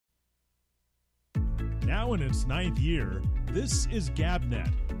Now in its 9th year, this is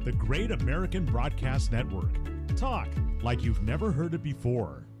GabNet, the Great American Broadcast Network. Talk like you've never heard it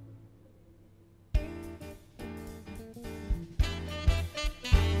before.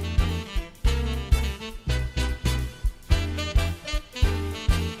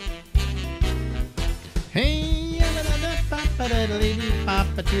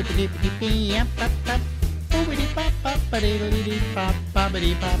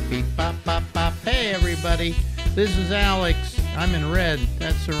 Hey, everybody, this is Alex. I'm in red.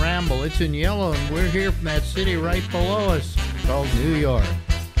 That's the Ramble. It's in yellow, and we're here from that city right below us called New York.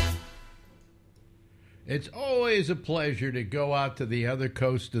 It's always a pleasure to go out to the other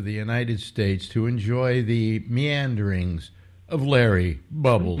coast of the United States to enjoy the meanderings of Larry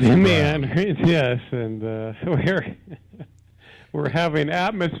Bubbles. Meanderings, yes, and we're having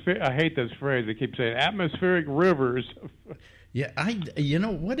atmosphere. I hate this phrase. They keep saying atmospheric rivers. Yeah,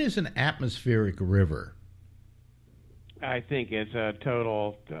 what is an atmospheric river? I think it's a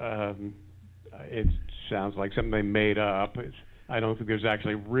total. It sounds like something they made up. I don't think there's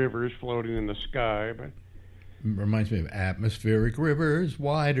actually rivers floating in the sky, but it reminds me of atmospheric rivers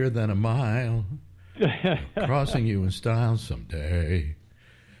wider than a mile, crossing you in style someday.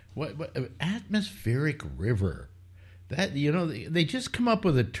 What atmospheric river? That they just come up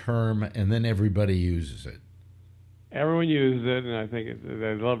with a term and then everybody uses it. Everyone uses it, and I think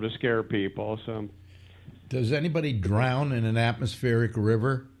they love to scare people. So, does anybody drown in an atmospheric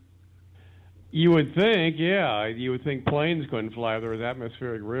river? You would think, yeah. You would think planes couldn't fly if there was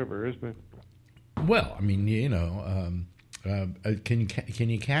atmospheric rivers, but well, I mean, can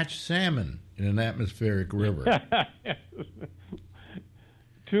you catch salmon in an atmospheric river?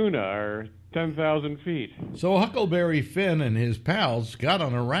 Tuna are 10,000 feet. So Huckleberry Finn and his pals got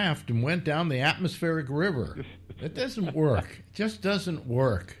on a raft and went down the atmospheric river. It doesn't work. It just doesn't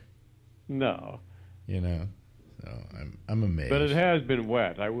work. No. So I'm amazed. But it has been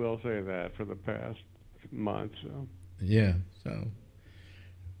wet, I will say that, for the past month. So. Yeah, so.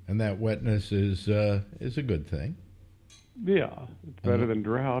 And that wetness is a good thing. Yeah, it's better than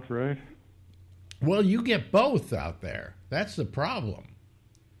drought, right? Well, you get both out there. That's the problem.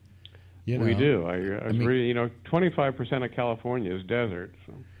 We do. I was reading, 25% of California is desert.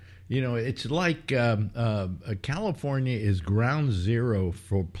 So. It's like California is ground zero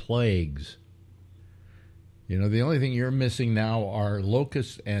for plagues. The only thing you're missing now are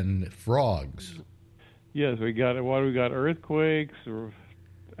locusts and frogs. Yes, we got earthquakes,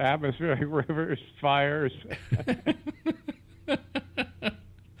 atmospheric rivers, fires.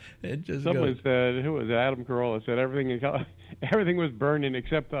 Someone said, who was it? Adam Carolla said everything was burning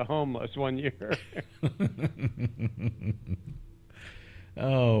except the homeless one year.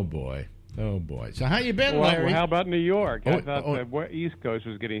 Oh boy. So how you been, Larry? Well, how about New York? I thought the East Coast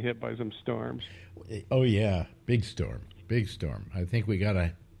was getting hit by some storms. Oh yeah, big storm. I think we got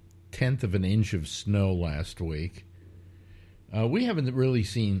 1/10 of an inch of snow last week. We haven't really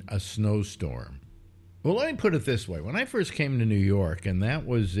seen a snowstorm. Well, let me put it this way. When I first came to New York, and that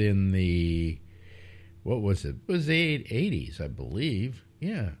was in the, what was it? It was the 80s, I believe.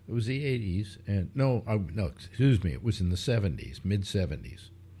 Yeah, it was the 80s. And no, excuse me. It was in the 70s, mid-70s.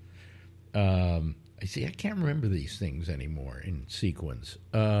 I can't remember these things anymore in sequence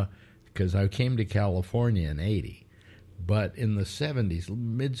because I came to California in 80. But in the 70s,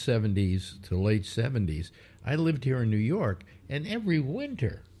 mid-70s to late 70s, I lived here in New York, and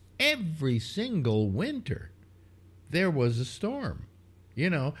every single winter, there was a storm.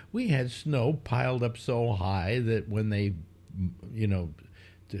 We had snow piled up so high that when they,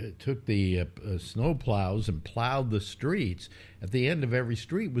 took the snow plows and plowed the streets, at the end of every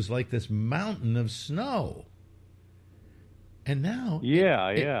street was like this mountain of snow. And now...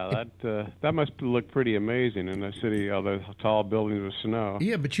 that must look pretty amazing in a city, all those tall buildings with snow.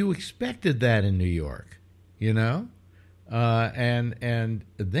 Yeah, but you expected that in New York, and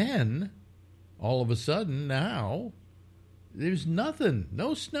then, all of a sudden, now, there's nothing,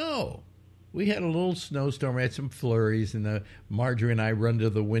 no snow. We had a little snowstorm, we had some flurries, and Marjorie and I run to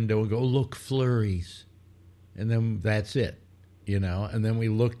the window and go, look, flurries. And then that's it, And then we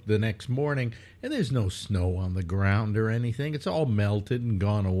looked the next morning, and there's no snow on the ground or anything. It's all melted and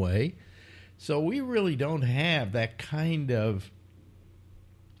gone away. So we really don't have that kind of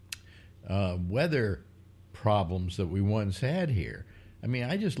weather problems that we once had here. I mean,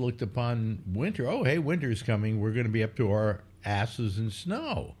 I just looked upon winter. Oh, hey, winter's coming. We're going to be up to our asses in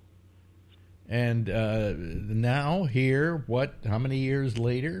snow. And now here, how many years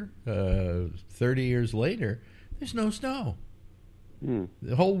later? 30 years later, there's no snow.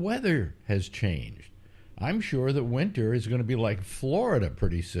 The whole weather has changed. I'm sure that winter is going to be like Florida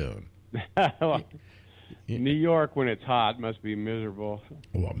pretty soon. New York, when it's hot, must be miserable.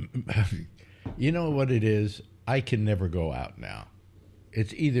 Well, you know what it is? I can never go out now.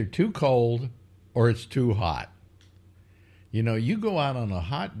 It's either too cold or it's too hot. You know, you go out on a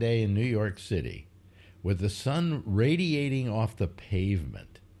hot day in New York City with the sun radiating off the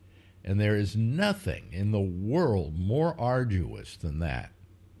pavement, and there is nothing in the world more arduous than that,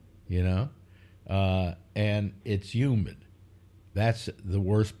 you know? And it's humid. That's the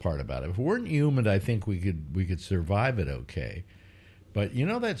worst part about it. If it weren't humid, I think we could survive it okay. But you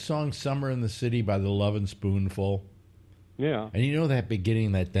know that song "Summer in the City" by the Lovin' Spoonful? Yeah. And you know that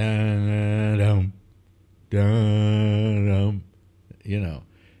beginning, that dum dum dum, you know,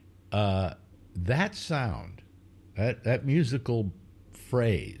 that sound, that musical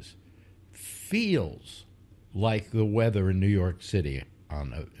phrase feels like the weather in New York City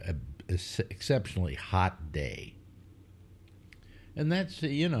on a exceptionally hot day. And that's,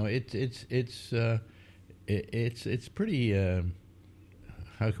 you know, it's pretty,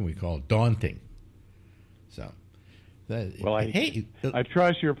 how can we call it, daunting. So, well, I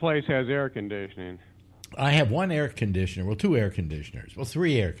trust your place has air conditioning. I have one air conditioner, well, two air conditioners, well,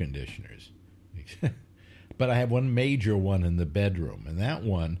 three air conditioners. But I have one major one in the bedroom, and that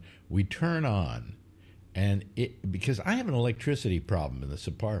one we turn on, and because I have an electricity problem in this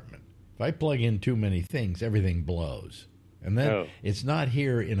apartment. If I plug in too many things, everything blows. And then it's not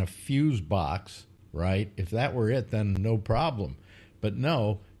here in a fuse box, right? If that were it, then no problem. But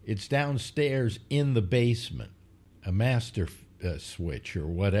no, it's downstairs in the basement, a master switch or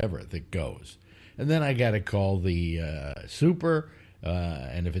whatever that goes. And then I got to call the super,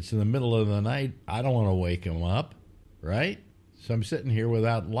 and if it's in the middle of the night, I don't want to wake him up, right? So I'm sitting here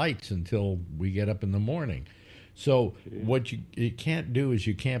without lights until we get up in the morning. So what you can't do is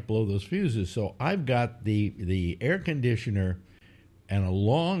you can't blow those fuses. So I've got the air conditioner and a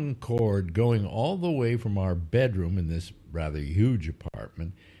long cord going all the way from our bedroom in this rather huge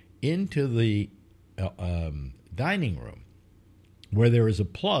apartment into the dining room, where there is a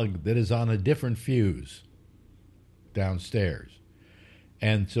plug that is on a different fuse downstairs.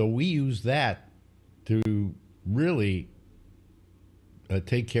 And so we use that to really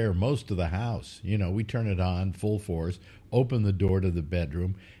take care of most of the house. You know, we turn it on full force, open the door to the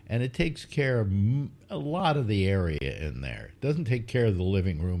bedroom, and it takes care of a lot of the area in there. It doesn't take care of the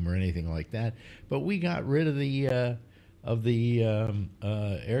living room or anything like that, but we got rid of the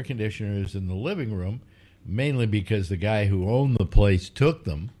air conditioners in the living room, mainly because the guy who owned the place took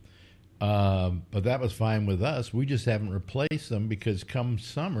them. But that was fine with us. We just haven't replaced them because come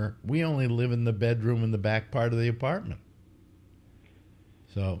summer, we only live in the bedroom in the back part of the apartment.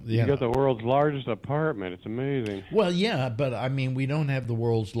 So you got the world's largest apartment. It's amazing. Well, yeah, but I mean, we don't have the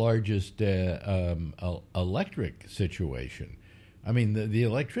world's largest electric situation. I mean, the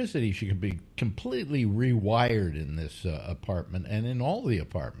electricity should be completely rewired in this apartment and in all the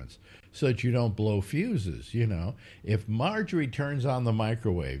apartments so that you don't blow fuses, you know. If Marjorie turns on the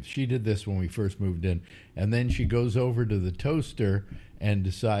microwave, she did this when we first moved in, and then she goes over to the toaster and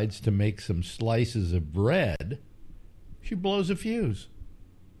decides to make some slices of bread, she blows a fuse,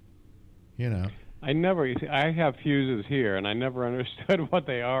 you know. I have fuses here, and I never understood what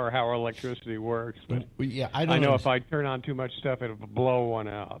they are or how electricity works. But yeah, I know if I turn on too much stuff, it'll blow one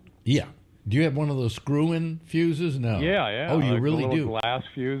out. Yeah. Do you have one of those screw-in fuses? No. Yeah. Oh, you really do? Glass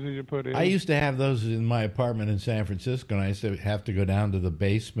fuses you put in. I used to have those in my apartment in San Francisco, and I used to have to go down to the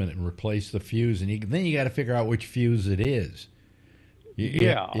basement and replace the fuse, and then you got to figure out which fuse it is. You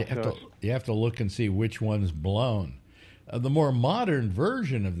have to look and see which one's blown. The more modern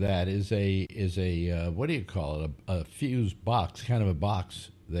version of that is a what do you call it? A fuse box, kind of a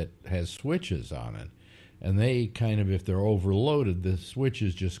box that has switches on it, and they kind of, if they're overloaded, the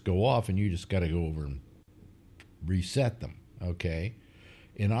switches just go off, and you just got to go over and reset them. Okay.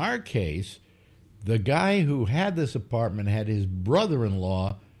 In our case, the guy who had this apartment had his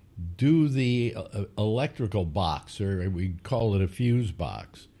brother-in-law do the electrical box, or we call it a fuse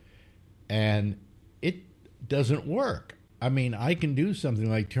box, and it doesn't work. I mean, I can do something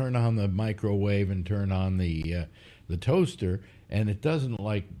like turn on the microwave and turn on the toaster, and it doesn't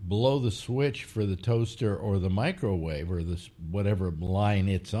like blow the switch for the toaster or the microwave or this whatever line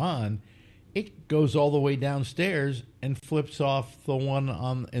it's on. It goes all the way downstairs and flips off the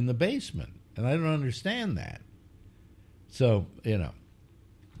one in the basement, and I don't understand that. So, you know,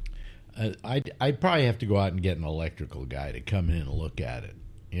 I'd probably have to go out and get an electrical guy to come in and look at it.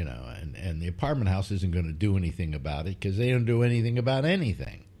 You know, and the apartment house isn't going to do anything about it because they don't do anything about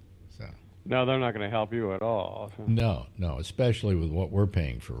anything. So no, they're not going to help you at all. No, especially with what we're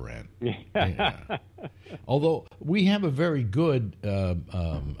paying for rent. Yeah. Although we have a very good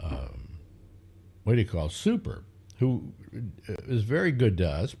what do you call, super, who is very good to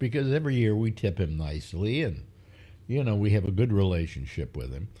us because every year we tip him nicely and, we have a good relationship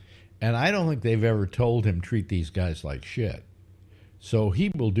with him. And I don't think they've ever told him treat these guys like shit. So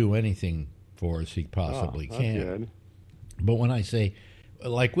he will do anything for us he possibly can. Good. But when I say,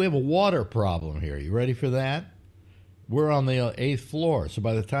 like, we have a water problem here, you ready for that? We're on the 8th floor, so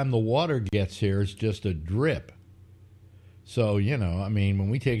by the time the water gets here, it's just a drip. So, when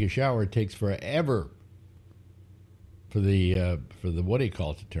we take a shower, it takes forever for the what do you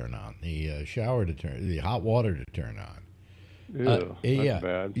call it to turn on? The shower to turn, the hot water to turn on. Ew, that's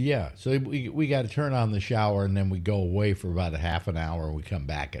bad. Yeah, so we got to turn on the shower, and then we go away for about a half an hour, and we come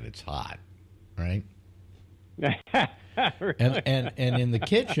back, and it's hot, right? Really? And in the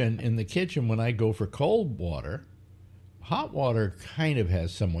kitchen, when I go for cold water, hot water kind of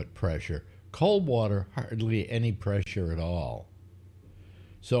has somewhat pressure. Cold water, hardly any pressure at all.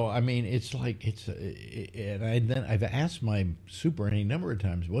 So, it's like, I've asked my super any number of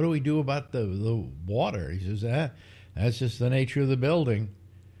times, what do we do about the water? He says, that's just the nature of the building.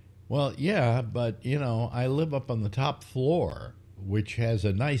 Well, yeah, but, I live up on the top floor, which has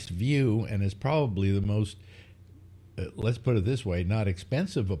a nice view and is probably the most, let's put it this way, not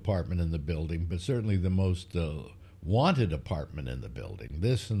expensive apartment in the building, but certainly the most wanted apartment in the building.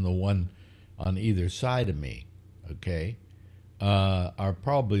 This and the one on either side of me, okay, are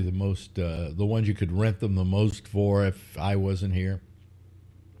probably the most, the ones you could rent them the most for if I wasn't here.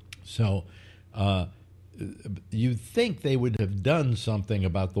 So you'd think they would have done something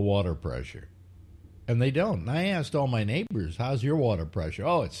about the water pressure, and they don't. And I asked all my neighbors, how's your water pressure?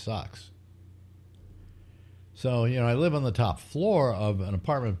 Oh, it sucks. So, I live on the top floor of an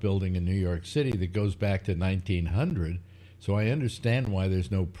apartment building in New York City that goes back to 1900, so I understand why there's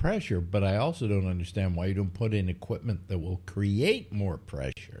no pressure, but I also don't understand why you don't put in equipment that will create more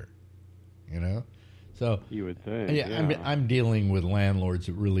pressure, So you would think, yeah. I'm dealing with landlords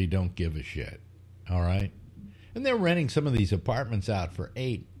that really don't give a shit, all right? And they're renting some of these apartments out for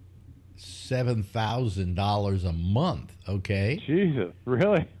 $7,000 a month, okay? Jesus,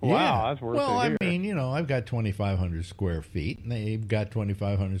 really? Yeah. Wow, that's worth it. Well, I've got 2,500 square feet, and they've got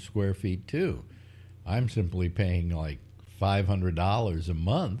 2,500 square feet, too. I'm simply paying like $500 a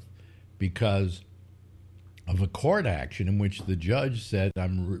month because of a court action in which the judge said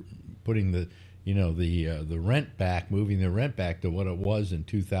I'm putting the rent back, moving the rent back to what it was in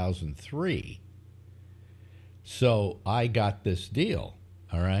 2003. So I got this deal,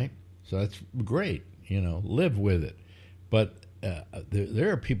 all right? So that's great, live with it. But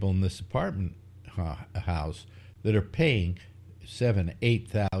there are people in this apartment house that are paying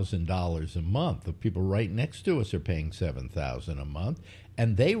 $7,000-8,000 a month. The people right next to us are paying $7,000 a month,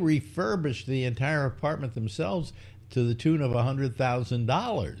 and they refurbish the entire apartment themselves to the tune of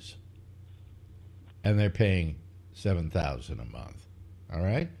 $100,000, and they're paying $7,000 a month. All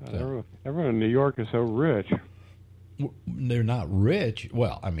right. Everyone in New York is so rich. They're not rich.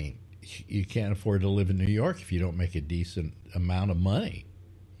 Well, you can't afford to live in New York if you don't make a decent amount of money,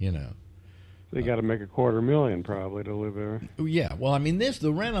 They got to make $250,000 probably to live there. Yeah, well,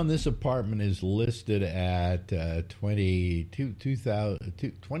 the rent on this apartment is listed at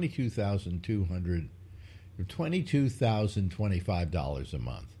 $22,025 a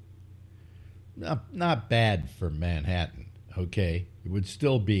month. Not bad for Manhattan. Okay, it would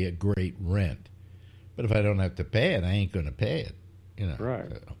still be a great rent, but if I don't have to pay it, I ain't going to pay it. Right.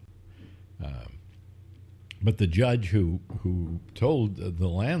 So, but the judge who told the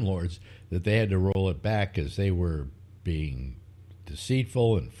landlords that they had to roll it back because they were being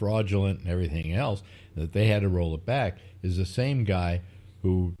deceitful and fraudulent and everything else, that they had to roll it back, is the same guy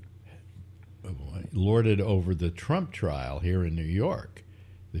who lorded over the Trump trial here in New York.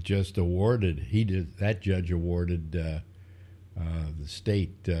 That just awarded, that judge awarded the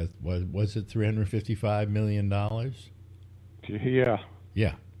state, was it $355 million? Yeah.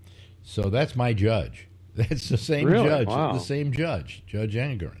 Yeah. So that's my judge. That's the same really? judge. Wow. The same judge, Judge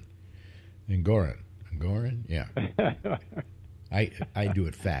Angoran. Angoran, yeah. I do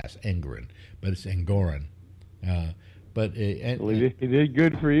it fast, Angoran, but it's Angoran. He did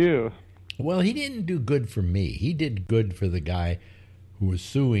good for you. Well, he didn't do good for me. He did good for the guy who was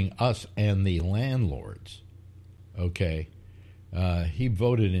suing us and the landlords. Okay, he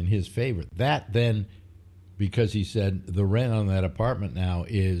voted in his favor. That then, because he said the rent on that apartment now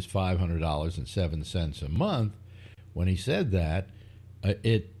is $500.07 a month. When he said that,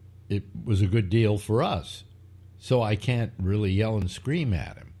 it was a good deal for us. So I can't really yell and scream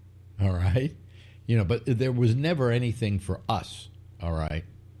at him. All right, but there was never anything for us. All right,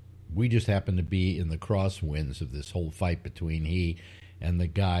 we just happened to be in the crosswinds of this whole fight between he and the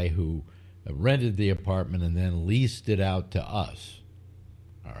guy who rented the apartment, and then leased it out to us.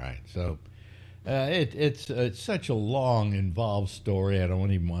 All right, so it's such a long, involved story. I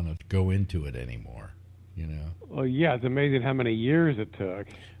don't even want to go into it anymore. You know. Well, yeah, it's amazing how many years it took.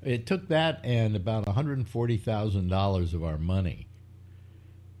 It took that and about $140,000 of our money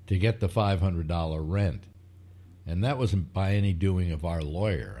to get the $500 rent, and that wasn't by any doing of our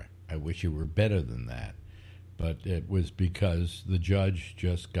lawyer. I wish it were better than that, but it was because the judge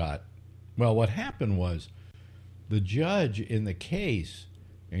just got. Well, what happened was the judge in the case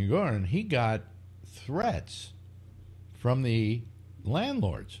in Gorin, he got threats from the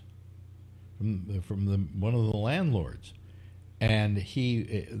landlords, from one of the landlords, and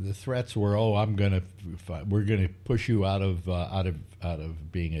the threats were, "Oh, we're gonna push you out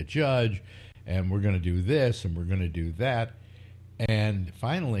of being a judge, and we're gonna do this and we're gonna do that," and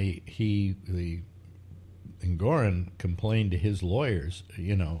finally Gorin complained to his lawyers,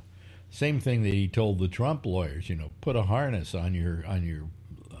 same thing that he told the Trump lawyers, put a harness on your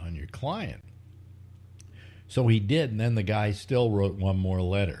client. So he did, and then the guy still wrote one more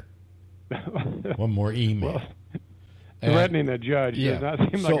letter, one more email. Well, threatening a judge does not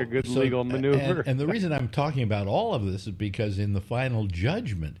seem like a good legal maneuver. And the reason I'm talking about all of this is because in the final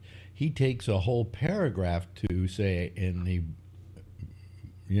judgment, he takes a whole paragraph to say,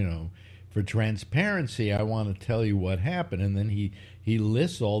 for transparency, I want to tell you what happened. And then he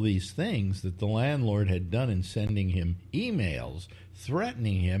lists all these things that the landlord had done in sending him emails,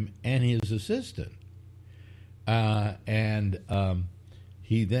 threatening him and his assistant.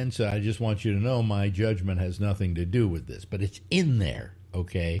 He then said, "I just want you to know my judgment has nothing to do with this." But it's in there,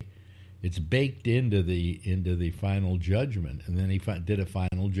 okay? It's baked into the final judgment. And then he did a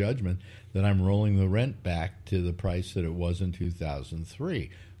final judgment that I'm rolling the rent back to the price that it was in 2003.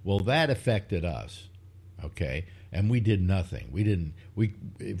 Well, that affected us, okay? And we did nothing.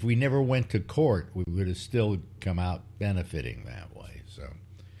 If we never went to court, we would have still come out benefiting that way. So,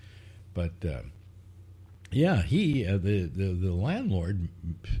 but yeah, the landlord,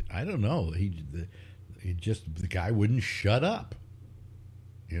 I don't know. The guy wouldn't shut up,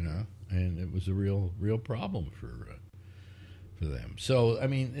 and it was a real problem for them. So I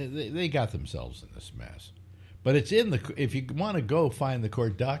mean, they got themselves in this mess. But it's if you want to go find the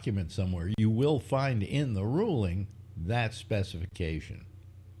court document somewhere, you will find in the ruling that specification.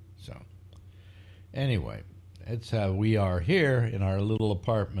 So anyway, that's how we are here in our little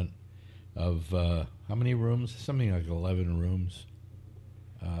apartment of how many rooms? Something like 11 rooms.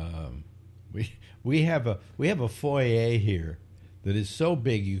 We have a foyer here that is so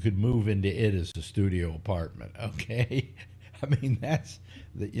big you could move into it as a studio apartment. Okay, I mean that's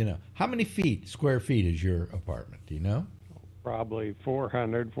how many square feet is your apartment? Do you know? Probably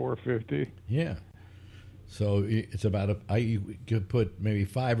 400, 450. Yeah. So it's about you could put maybe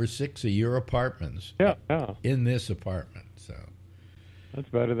 5 or 6 of your apartments. Yeah. In this apartment. So that's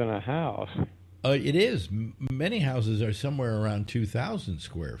better than a house. It is. Many houses are somewhere around 2,000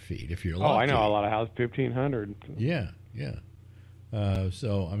 square feet. If you're lucky. Oh, I know a lot of houses 1,500. Yeah.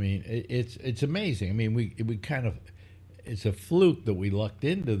 So I mean, it's amazing. I mean, we kind of. It's a fluke that we lucked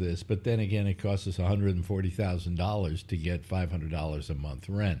into this, but then again, it cost us $140,000 to get $500 a month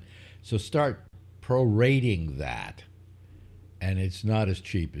rent. So start prorating that, and it's not as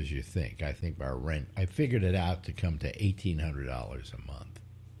cheap as you think. I think our rent, I figured it out to come to $1,800 a month.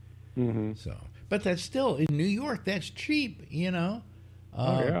 Mm-hmm. So, but that's still in New York. That's cheap, Oh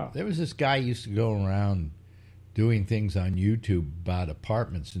yeah. There was this guy who used to go around doing things on YouTube about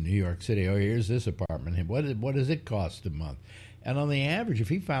apartments in New York City. Oh, here's this apartment. What does it cost a month? And on the average, if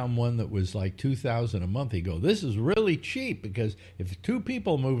he found one that was like $2,000 a month, he'd go, "This is really cheap because if 2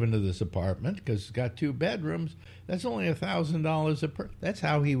 people move into this apartment because it's got 2 bedrooms, that's only $1,000 a per." That's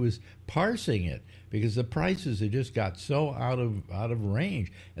how he was parsing it because the prices had just got so out of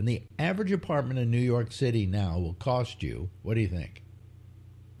range. And the average apartment in New York City now will cost you, what do you think?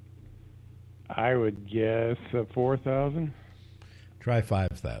 I would guess 4,000. Try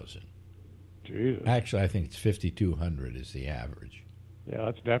 5,000. Jesus. Actually, I think it's 5,200 is the average. Yeah,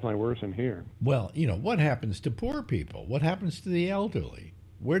 that's definitely worse than here. Well, what happens to poor people? What happens to the elderly?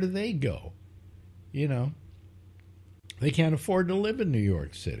 Where do they go? They can't afford to live in New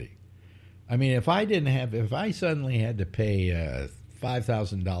York City. I mean, if I suddenly had to pay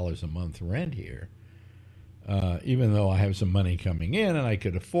 $5,000 a month rent here, even though I have some money coming in and I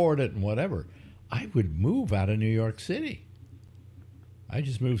could afford it and whatever, I would move out of New York City. I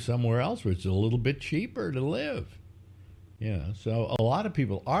just move somewhere else where it's a little bit cheaper to live. So a lot of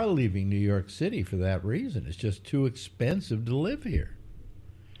people are leaving New York City for that reason. It's just too expensive to live here.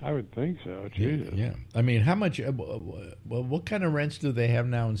 I would think so. Jesus. Yeah. I mean, how much? Well, what kind of rents do they have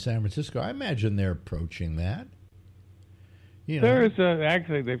now in San Francisco? I imagine they're approaching that. You know. There's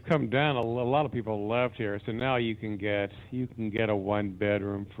actually they've come down. A lot of people left here, so now you can get a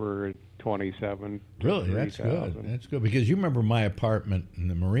 1-bedroom for 27. Really, that's good. That's good because you remember my apartment in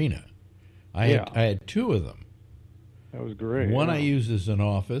the marina. I had 2 of them. That was great. One I used as an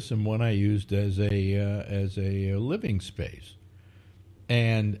office, and one I used as a living space.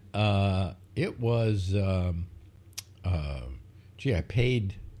 And it was, I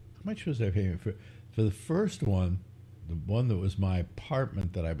paid. How much was I paying for the first one? The one that was my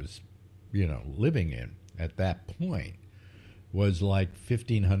apartment that I was, living in at that point was like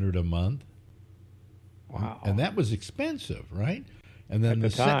 $1,500 a month. Wow. And that was expensive, right? And then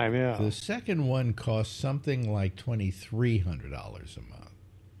at the time, the second one cost something like $2,300 a month.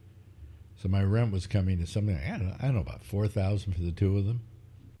 So my rent was coming to something like, I don't know about $4,000 for the 2 of them.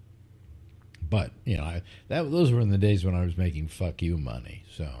 But those were in the days when I was making fuck you money.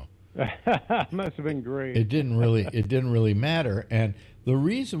 So must have been great. It didn't really matter. And the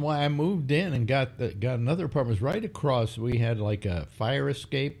reason why I moved in and got another apartment was right across. We had like a fire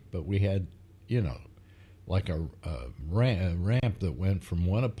escape, but we had like a ramp that went from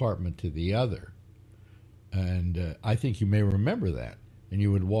one apartment to the other. And I think you may remember that. And you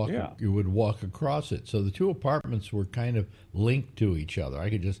would walk across it. So the 2 apartments were kind of linked to each other. I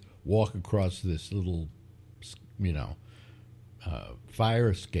could just walk across this little, fire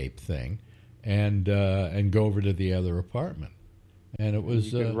escape thing, and go over to the other apartment. And it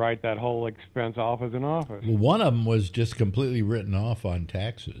was you could write that whole expense off as an office. Well, one of them was just completely written off on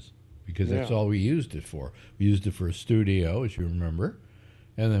taxes because that's all we used it for. We used it for a studio, as you remember,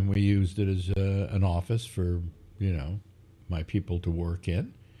 and then we used it as an office for my people to work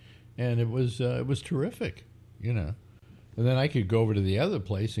in, and it was terrific, And then I could go over to the other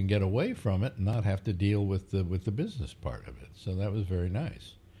place and get away from it and not have to deal with the business part of it. So that was very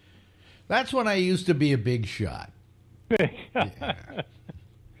nice. That's when I used to be a big shot. Yeah.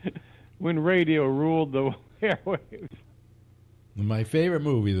 When radio ruled the airwaves. My favorite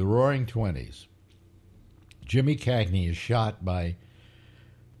movie, The Roaring Twenties. Jimmy Cagney is shot by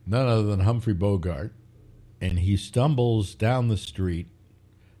none other than Humphrey Bogart, and he stumbles down the street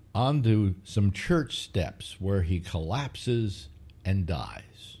onto some church steps where he collapses and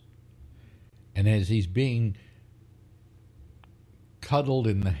dies. And as he's being cuddled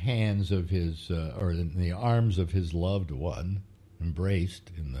in the hands of his, or in the arms of his loved one,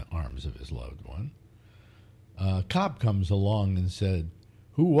 embraced in the arms of his loved one, a cop comes along and said,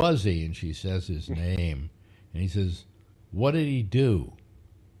 "Who was he?" And she says his name. And he says, "What did he do?"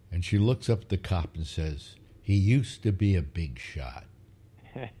 And she looks up at the cop and says, "He used to be a big shot."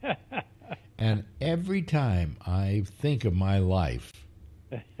 And every time I think of my life,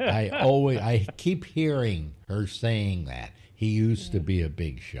 I keep hearing her saying that. He used to be a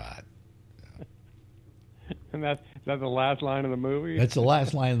big shot. And is that the last line of the movie? That's the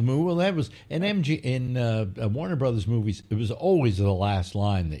last line of the movie. Well, that was in Warner Brothers movies. It was always the last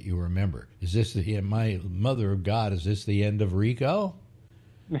line that you remember. Is this my mother of God? Is this the end of Rico?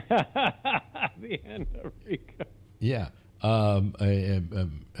 The end of Rico. Yeah. I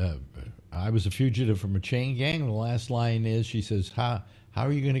was a fugitive from a chain gang. The last line is, she says, how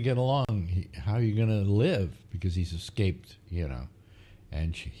are you going to get along? How are you going to live? Because he's escaped,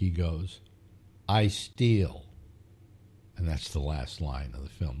 And he goes, "I steal." And that's the last line of the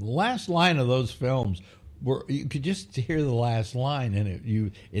film. The last line of those films, you could just hear the last line, and it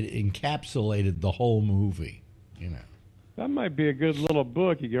encapsulated the whole movie, That might be a good little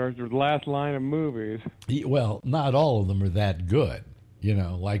book, you guys, the last line of movies. Well, not all of them are that good.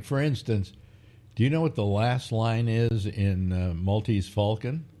 Like, for instance, do you know what the last line is in Maltese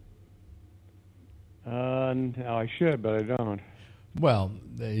Falcon? No, I should, but I don't. Well,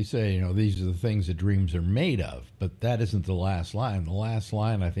 they say, these are the things that dreams are made of, but that isn't the last line. The last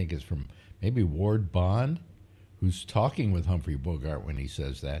line, I think, is from maybe Ward Bond, who's talking with Humphrey Bogart when he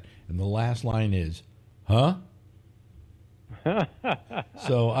says that. And the last line is, "Huh?"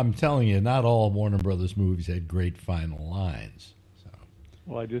 So I'm telling you, not all Warner Brothers movies had great final lines. So.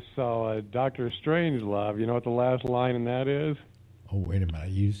 Well, I just saw Dr. Strangelove. You know what the last line in that is? Oh, wait a minute. I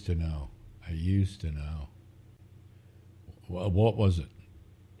used to know. Well, what was it?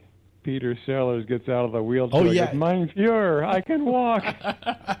 Peter Sellers gets out of the wheelchair. Oh, yeah. Goes, "Mein Führer, I can walk."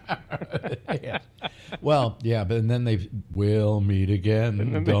 Yes. Well, yeah, but then they will meet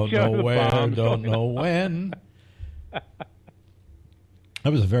again. Don't know where, don't know when.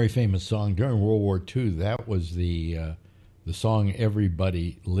 That was a very famous song during World War II. That was the song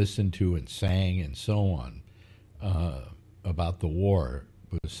everybody listened to and sang and so on about the war.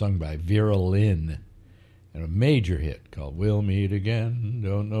 was sung by Vera Lynn, and a major hit called "We'll Meet Again."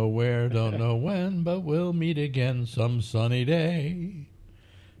 Don't know where, don't know when, but we'll meet again some sunny day.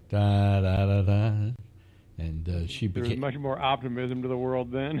 Da da da da. And she There was became much more optimism to the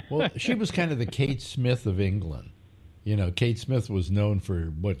world then. well. She was kind of the Kate Smith of England. You know, Kate Smith was known for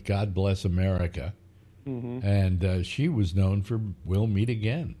what God Bless America, and she was known for "We'll Meet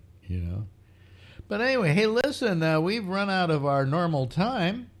Again." You know. But anyway, hey, listen, we've run out of our normal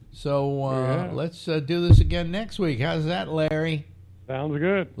time, so let's do this again next week. How's that, Larry? Sounds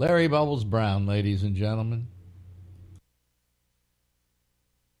good. Larry Bubbles Brown, ladies and gentlemen.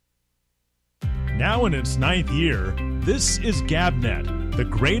 Now in its 9th year, this is GabNet, the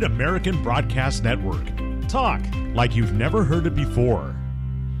Great American Broadcast Network. Talk like you've never heard it before.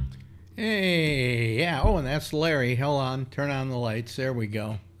 Hey, yeah, oh, and that's Larry. Hold on, turn on the lights. There we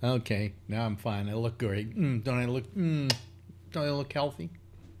go. Okay, now I'm fine. I look great. Don't I look healthy?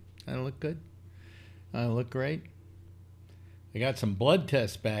 I look good? I look great? I got some blood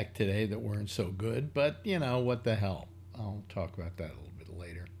tests back today that weren't so good, but, you know, what the hell. I'll talk about that a little bit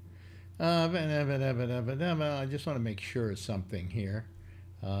later. I just want to make sure of something here,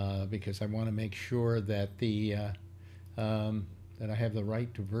 because I want to make sure that that I have the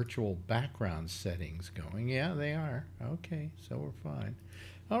right to virtual background settings going. Yeah, they are. Okay, so we're fine.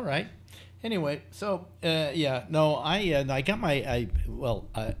 All right. Anyway, so I got my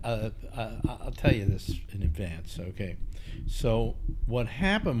I'll tell you this in advance. Okay, so what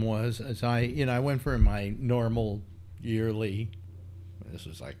happened was, as I went for my normal yearly. This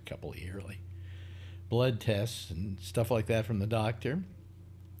was like a couple of yearly blood tests and stuff like that from the doctor,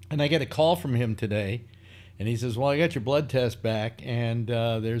 and I get a call from him today, and he says, "Well, I got your blood test back, and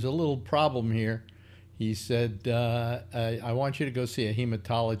there's a little problem here." He said, I want you to go see a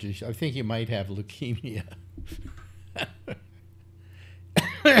hematologist. I think you might have leukemia.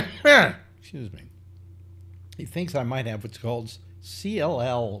 Excuse me. He thinks I might have what's called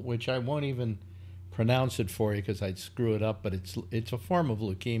CLL, which I won't even pronounce it for you because I'd screw it up, but it's a form of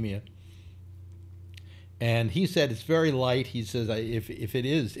leukemia. And he said it's very light. He says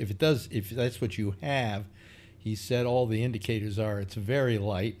if that's what you have, he said all the indicators are it's very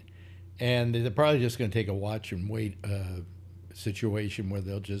light. And they're probably just going to take a watch and wait situation where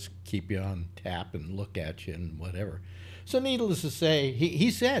they'll just keep you on tap and look at you and whatever. So needless to say,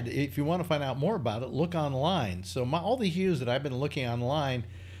 he said, if you want to find out more about it, look online. So all these years that I've been looking online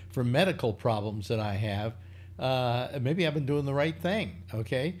for medical problems that I have, maybe I've been doing the right thing,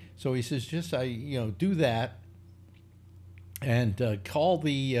 okay? So he says, just do that and call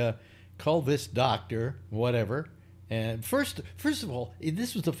this doctor, whatever. And first of all,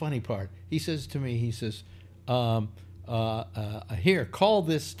 this was the funny part. He says to me, here, call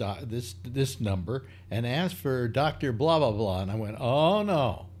this number and ask for Dr. Blah, blah, blah. And I went, oh,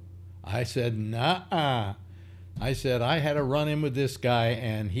 no. I said, nah. I said, I had a run-in with this guy,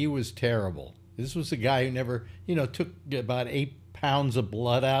 and he was terrible. This was a guy who never, took about 8 pounds of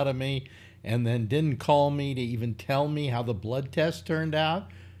blood out of me and then didn't call me to even tell me how the blood test turned out.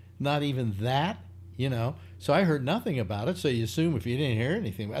 Not even that, So I heard nothing about it, so you assume if you didn't hear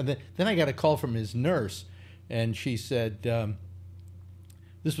anything. And then I got a call from his nurse, and she said,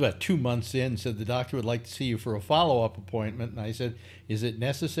 this was about 2 months in, said the doctor would like to see you for a follow-up appointment. And I said, is it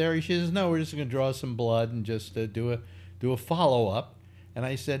necessary? She says, no, we're just going to draw some blood and just do a follow-up. And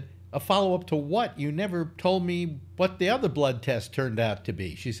I said, a follow-up to what? You never told me what the other blood test turned out to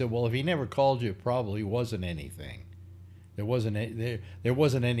be. She said, well, if he never called you, it probably wasn't anything. There wasn't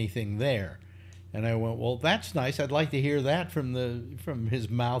anything there. And I went, well, that's nice. I'd like to hear that from his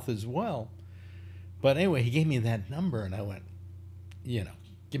mouth as well. But anyway, he gave me that number, and I went,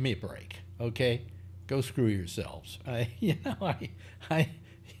 give me a break, okay? Go screw yourselves. I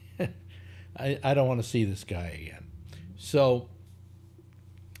don't want to see this guy again. So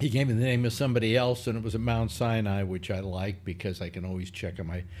he gave me the name of somebody else, and it was at Mount Sinai, which I like because I can always check on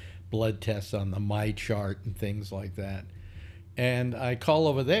my blood tests on the My Chart and things like that. And I call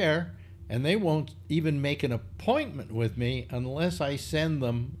over there, and they won't even make an appointment with me unless I send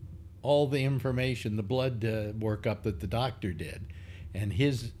them all the information, the blood workup that the doctor did, and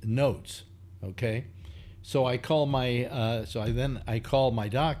his notes. Okay, so I call I call my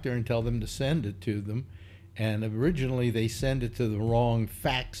doctor and tell them to send it to them. And originally they send it to the wrong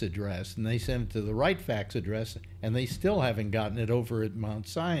fax address, and they send it to the right fax address, and they still haven't gotten it over at Mount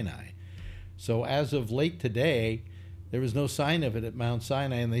Sinai. So as of late today, there was no sign of it at Mount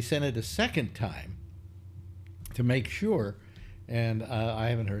Sinai, and they sent it a second time to make sure, and I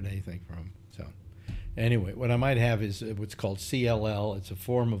haven't heard anything from them. So anyway, what I might have is what's called CLL. It's a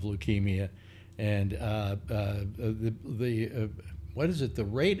form of leukemia, and what is it? The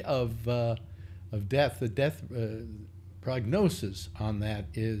rate of death, the death prognosis on that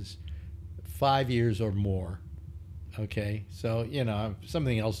is 5 years or more. Okay, so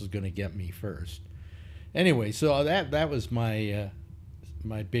something else is going to get me first. Anyway, so that was my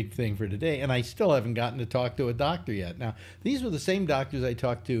my big thing for today, and I still haven't gotten to talk to a doctor yet. Now, these were the same doctors I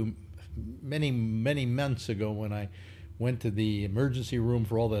talked to many months ago when I went to the emergency room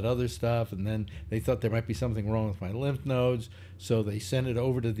for all that other stuff, and then they thought there might be something wrong with my lymph nodes, so they sent it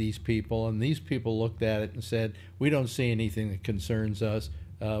over to these people, and these people looked at it and said, we don't see anything that concerns us.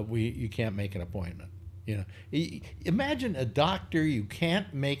 You can't make an appointment. Imagine a doctor you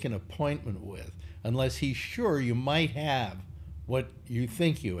can't make an appointment with unless he's sure you might have what you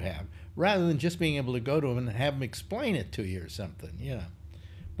think you have, rather than just being able to go to him and have him explain it to you or something.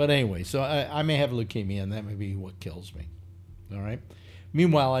 But anyway, so I may have leukemia, and that may be what kills me. All right.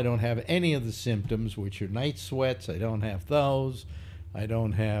 Meanwhile, I don't have any of the symptoms, which are night sweats. I don't have those. I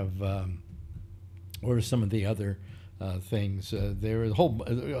don't have, what are some of the other things? There is a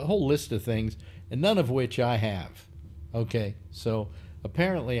whole list of things, and none of which I have. Okay. So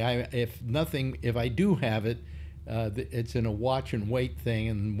apparently, if I do have it, it's in a watch and wait thing,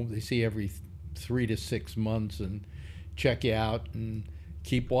 and they see every 3 to 6 months and check you out and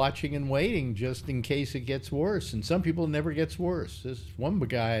keep watching and waiting just in case it gets worse. And some people, it never gets worse. This one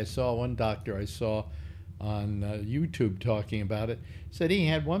doctor I saw on YouTube talking about it, said he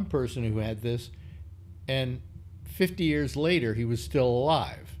had one person who had this, and 50 years later he was still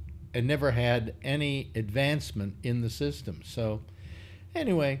alive and never had any advancement in the system. So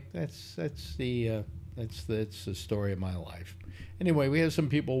anyway, that's the story of my life. Anyway, we have some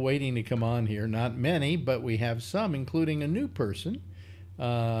people waiting to come on here. Not many, but we have some, including a new person.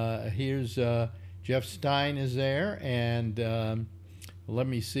 Here's Jeff Stein is there, and let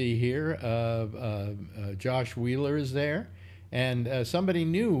me see here. Josh Wheeler is there, and somebody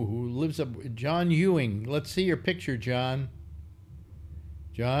new who lives up. John Ewing. Let's see your picture, John.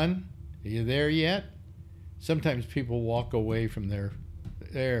 John, are you there yet? Sometimes people walk away from their.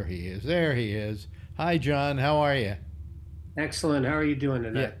 There he is. There he is. Hi, John. How are you? Excellent. How are you doing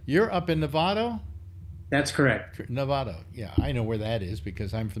tonight? Yeah. You're up in Novato? That's correct. Novato. Yeah, I know where that is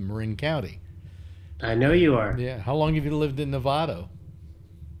because I'm from Marin County. I know you are. Yeah. How long have you lived in Novato?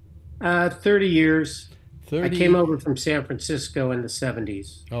 30 years. 30? I came over from San Francisco in the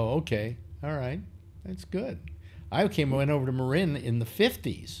 70s. Oh, okay. All right. That's good. Went over to Marin in the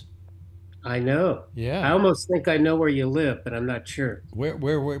 50s. I know. Yeah. I almost think I know where you live, but I'm not sure. Where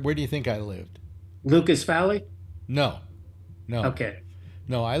do you think I lived? Lucas Valley? No. Okay.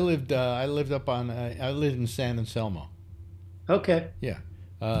 No, I lived up on. I lived in San Anselmo. Okay. Yeah,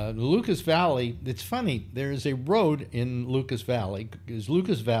 the Lucas Valley. It's funny. There is a road in Lucas Valley. There's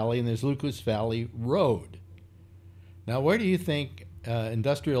Lucas Valley, and there's Lucas Valley Road. Now, where do you think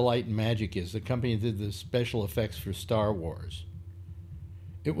Industrial Light and Magic is? The company that did the special effects for Star Wars.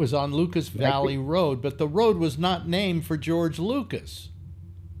 It was on Lucas Valley Road, but the road was not named for George Lucas.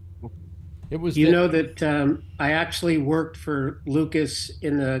 It was. That I actually worked for Lucas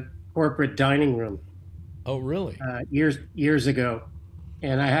in the corporate dining room. Oh, really? Years ago,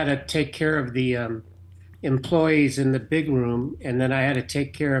 and I had to take care of the employees in the big room, and then I had to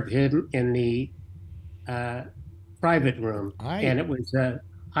take care of him in the private room, and it was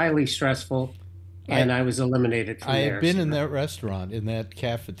highly stressful. And I was eliminated from there. I had been in that restaurant, in that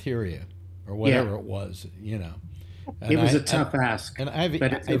cafeteria, or whatever it was, And it was a tough ask. And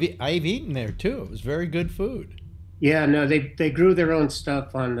I've eaten there too. It was very good food. Yeah, no, they grew their own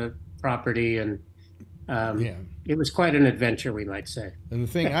stuff on the property, and it was quite an adventure, we might say. And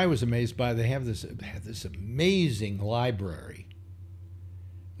the thing I was amazed by, they have this amazing library.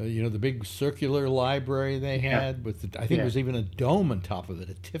 The big circular library they had with I think there was even a dome on top of it,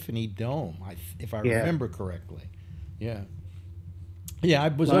 a Tiffany dome, if I remember correctly. Yeah. Yeah, I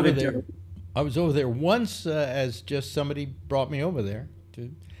was over there. I was over there once as just somebody brought me over there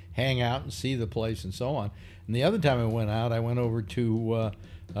to hang out and see the place and so on. And the other time I went out, I went over to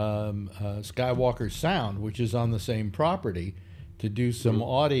Skywalker Sound, which is on the same property, to do some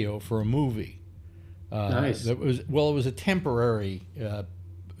audio for a movie. Nice. It was a temporary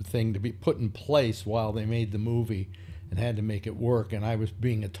thing to be put in place while they made the movie and had to make it work. And I was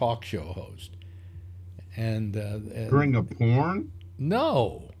being a talk show host. And during a porn?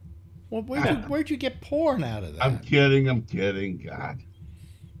 No. Well, where'd you get porn out of that? I'm kidding.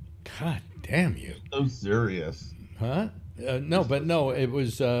 God damn you. So serious. Huh? No, it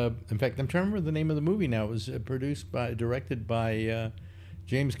was, in fact, I'm trying to remember the name of the movie now. It was directed by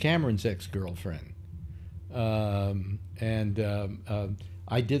James Cameron's ex-girlfriend.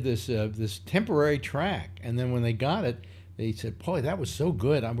 I did this temporary track, and then when they got it, they said, "Boy, that was so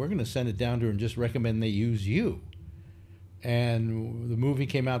good. We're going to send it down to her and just recommend they use you." And the movie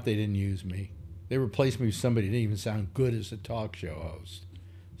came out. They didn't use me. They replaced me with somebody who didn't even sound good as a talk show host.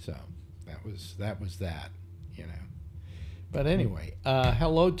 So that was that, you know. But anyway,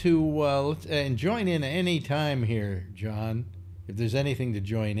 hello to and join in any time here, John. If there's anything to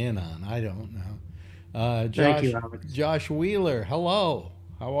join in on, I don't know. Thank you, Alex. Josh Wheeler, hello.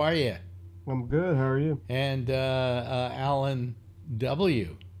 How are you? I'm good. How are you? And Alan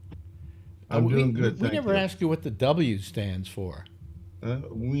W. I'm doing good. We thank never you. asked you what the W stands for.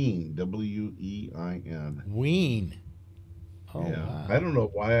 Ween, W-E-I-N. Ween. Oh, yeah. wow. I don't know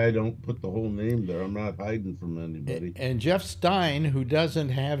why I don't put the whole name there. I'm not hiding from anybody. And Jeff Stein, who doesn't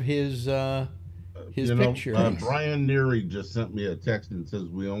have his picture. Brian Neary just sent me a text and says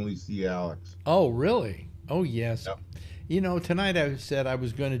we only see Alex. Oh, really? Oh, yes. Yep. You know, tonight I said I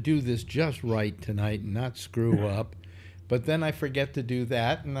was going to do this just right tonight and not screw up, but then I forget to do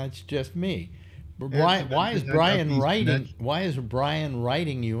that, and that's just me. But why is Brian writing? Why is Brian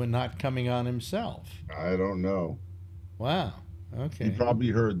writing you and not coming on himself? I don't know. Wow. Okay. He probably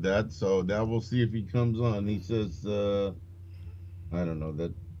heard that, so now we'll see if he comes on. He says, I don't know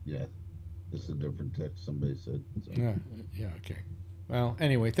that. Yeah, it's a different text. Somebody said. So. Yeah. Okay. Well,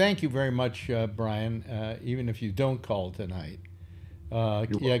 anyway, thank you very much, Brian. Even if you don't call tonight.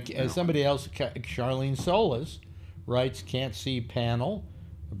 Somebody else, Charlene Solis, writes, "Can't see panel."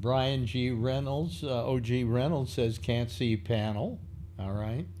 Brian G. Reynolds, O.G. Reynolds says, "Can't see panel." All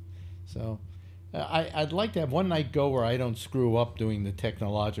right. So I'd like to have one night go where I don't screw up doing the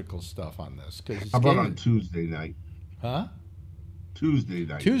technological stuff on this. How about on Tuesday night? Huh? Tuesday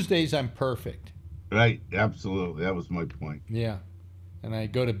night. Tuesdays, I'm perfect. Right. Absolutely. That was my point. Yeah. And I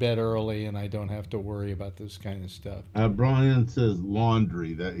go to bed early, and I don't have to worry about this kind of stuff. Brian says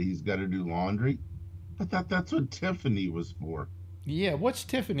laundry, that he's got to do laundry. I thought that's what Tiffany was for. Yeah, what's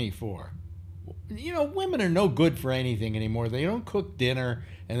Tiffany for? You know, women are no good for anything anymore. They don't cook dinner,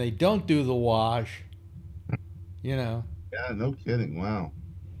 and they don't do the wash. You know. Yeah, no kidding. Wow.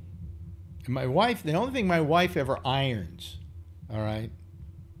 And my wife, the only thing my wife ever irons, all right,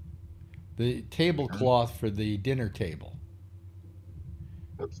 the tablecloth for the dinner table.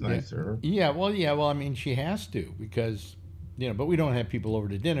 That's nice, sir. Yeah, well, I mean, she has to because, you know, but we don't have people over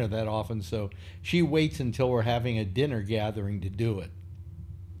to dinner that often, so she waits until we're having a dinner gathering to do it.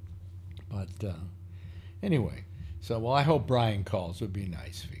 But anyway, so, well, I hope Brian calls. It would be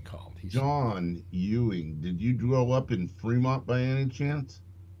nice if he called. John Ewing, did you grow up in Fremont by any chance?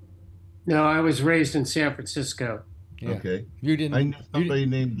 No, I was raised in San Francisco. Yeah. Okay. You didn't. I knew somebody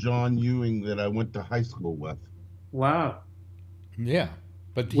named John Ewing that I went to high school with. Wow. Yeah.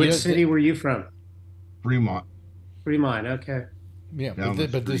 But Which city were you from? Fremont. Fremont, okay. Yeah,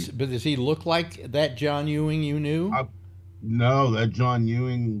 but does he look like that John Ewing you knew? No, that John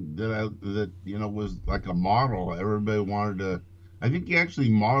Ewing that was like a model. Everybody wanted to. I think he actually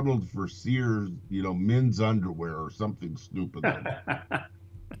modeled for Sears, men's underwear or something stupid like that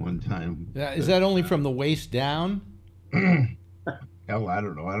one time. Is that only from the waist down? Hell, I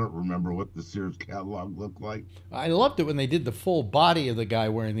don't know. I don't remember what the Sears catalog looked like. I loved it when they did the full body of the guy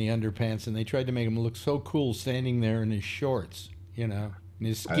wearing the underpants, and they tried to make him look so cool standing there in his shorts, in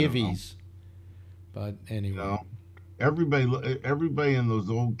his skivvies. But anyway. Everybody in those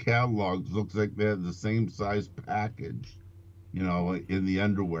old catalogs looks like they had the same size package, in the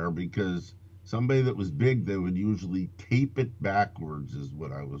underwear, because somebody that was big, they would usually tape it backwards, is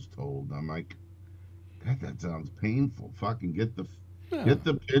what I was told. I'm like, God, that sounds painful. Fucking get the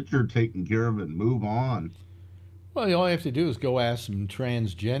picture taken care of and move on. Well, all you have to do is go ask some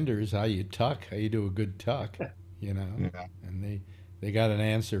transgenders how you tuck, how you do a good tuck, Yeah. And they got an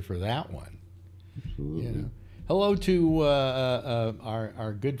answer for that one. Absolutely. Hello to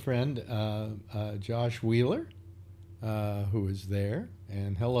our good friend Josh Wheeler, who is there.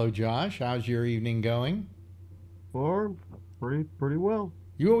 And hello, Josh. How's your evening going? Or pretty well.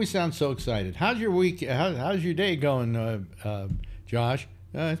 You always sound so excited. How's your week? How's your day going, Josh?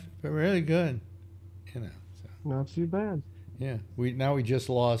 It's really good. So. Not too bad. Yeah. We just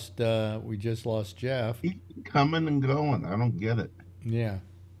lost Jeff. He's coming and going. I don't get it. Yeah.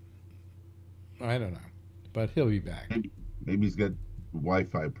 I don't know, but he'll be back. Maybe he's got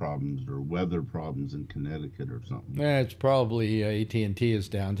Wi-Fi problems or weather problems in Connecticut or something. It's probably AT&T is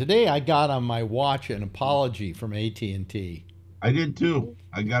down. Today I got on my watch an apology from AT&T. I did too.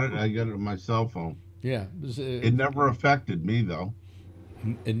 I got it on my cell phone. Yeah. It never affected me though.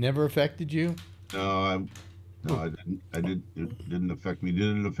 It never affected you? No, I didn't. It didn't affect me.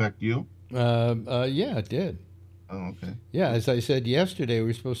 Did it affect you? Yeah, it did. Oh, okay. Yeah, as I said yesterday, we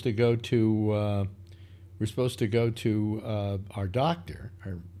were supposed to go to we're supposed to go to our doctor,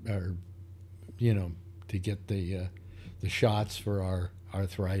 our to get the shots for our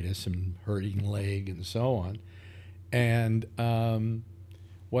arthritis and hurting leg and so on. And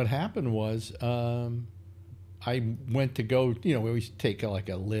what happened was I went to go, we always take like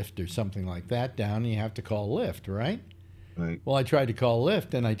a lift or something like that down, and you have to call Lyft, right? Right. Well, I tried to call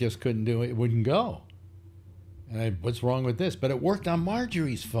Lyft, and I just couldn't do it. It wouldn't go. And what's wrong with this? But it worked on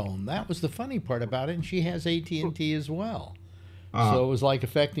Marjorie's phone. That was the funny part about it, and she has AT&T as well. So it was like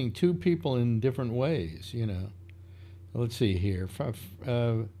affecting two people in different ways, Let's see here.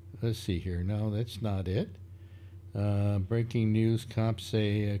 Let's see here. No, that's not it. Breaking news: cops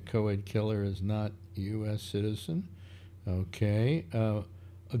say a co-ed killer is not U.S. citizen. Okay.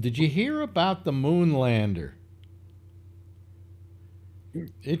 Did you hear about the moon lander?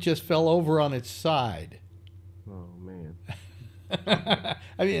 It just fell over on its side. Oh, man.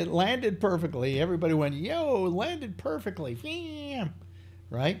 I mean, it landed perfectly. Everybody went, yo, landed perfectly.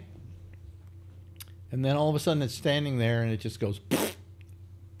 Right? And then all of a sudden it's standing there and it just goes.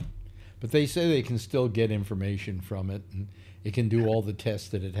 But they say they can still get information from it, and it can do all the tests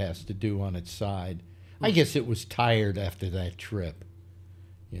that it has to do on its side. I guess it was tired after that trip,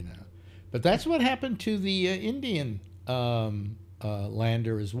 But that's what happened to the Indian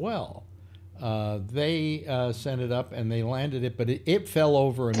lander as well. They sent it up and they landed it, but it fell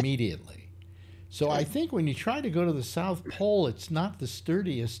over immediately. So I think when you try to go to the South Pole, it's not the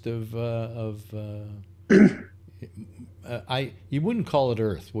sturdiest of you wouldn't call it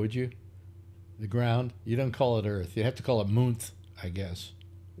Earth, would you? The ground? You don't call it Earth. You have to call it Moonth, I guess.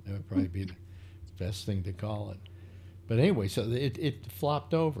 That would probably be the best thing to call it. But anyway, so it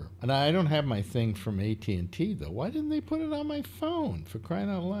flopped over. And I don't have my thing from AT&T, though. Why didn't they put it on my phone, for crying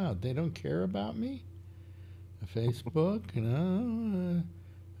out loud? They don't care about me? Facebook,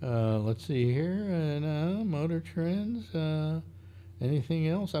 let's see here. Motor Trends. Anything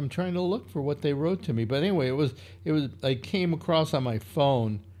else? I'm trying to look for what they wrote to me. But anyway, it was. I came across on my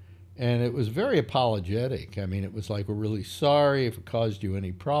phone, and it was very apologetic. I mean, it was like, we're really sorry if it caused you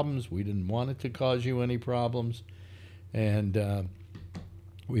any problems. We didn't want it to cause you any problems. And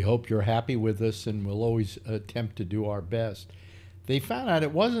we hope you're happy with us, and we'll always attempt to do our best. They found out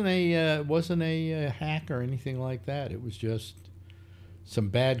it wasn't a hack or anything like that. It was just some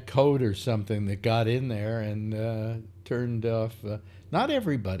bad code or something that got in there and turned off. Not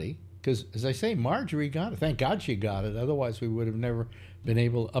everybody, because as I say, Marjorie got it. Thank God she got it. Otherwise, we would have never been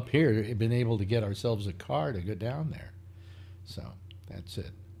able to get ourselves a car to go down there. So that's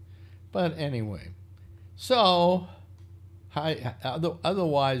it. But anyway, so. Hi.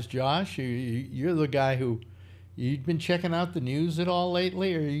 Otherwise, Josh, you're the guy who you've been checking out the news at all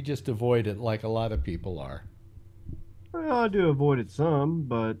lately, or you just avoid it like a lot of people are? Well, I do avoid it some,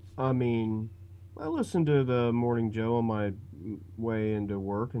 but I mean, I listen to the Morning Joe on my way into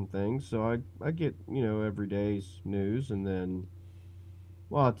work and things, so I get every day's news, and then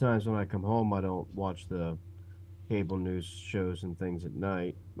a lot of times when I come home, I don't watch the cable news shows and things at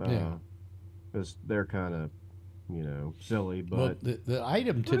night, because they're kind of silly. But well, the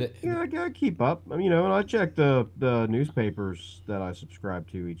item today. I gotta keep up. And I check the newspapers that I subscribe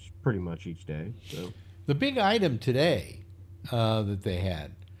to pretty much each day. So the big item today that they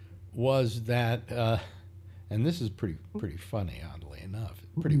had was that, and this is pretty funny, oddly enough,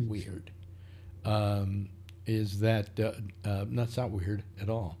 pretty weird. Is that that's not weird at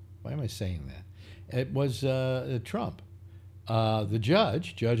all? Why am I saying that? It was Trump, the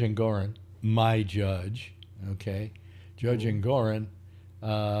Judge Engoron, my judge. Okay, Judge Engoron,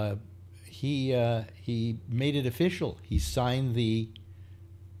 he made it official. He signed the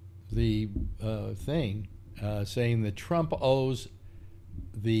thing saying that Trump owes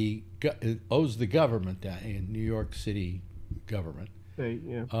the government in New York City government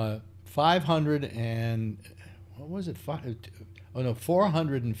 500 and what was it?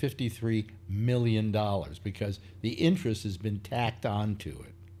 $453 million because the interest has been tacked onto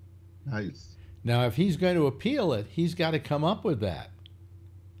it. Nice. Now, if he's going to appeal it, he's got to come up with that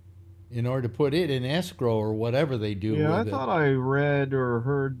in order to put it in escrow or whatever they do with it. I thought I read or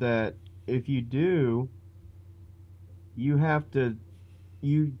heard that if you do, you have to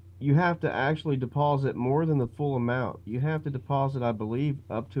actually deposit more than the full amount. You have to deposit, I believe,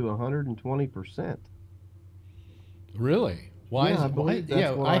 up to 120%. Really? Why?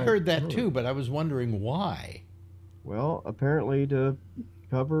 Yeah, I heard that too, but I was wondering why. Well, apparently to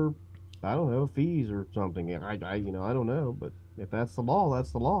cover, I don't know, fees or something. I don't know, but if that's the law, that's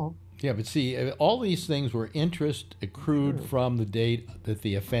the law. Yeah, but see, all these things were interest accrued from the date that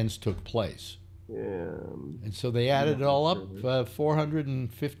the offense took place. Yeah. And so they added it all up,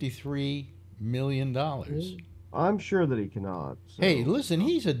 $453 million. I'm sure that he cannot. So, Hey, listen,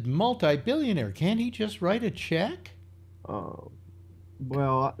 he's a multi-billionaire. Can't he just write a check?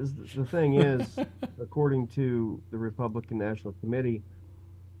 well, the thing is, according to the Republican National Committee,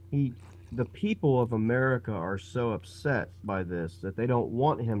 he, the people of America are so upset by this that they don't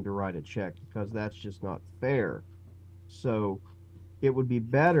want him to write a check because that's just not fair. So it would be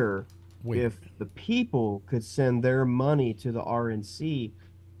better Wait. if the people could send their money to the RNC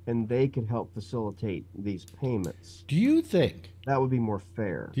and they could help facilitate these payments. Do you think? That would be more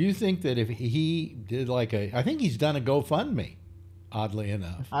fair. Do you think that if he did like I think he's done a GoFundMe, oddly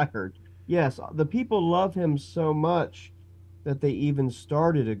enough. I heard. Yes, the people love him so much that they even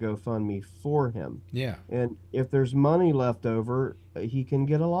started a GoFundMe for him. Yeah. And if there's money left over, he can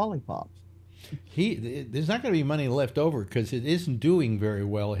get a lollipop. There's not going to be money left over because it isn't doing very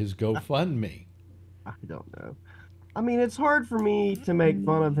well, his GoFundMe. I don't know. I mean, it's hard for me to make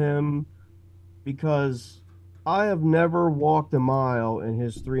fun of him because I have never walked a mile in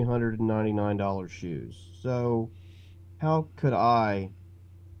his $399 shoes. So how could I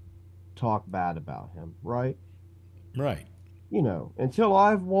talk bad about him, right? Right. You know, until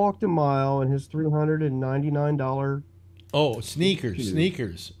I've walked a mile in his $399. Oh,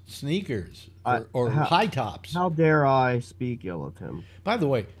 sneakers, or high tops. How dare I speak ill of him? By the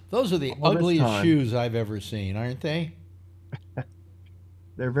way, those are the All this ugliest time. shoes I've ever seen, aren't they?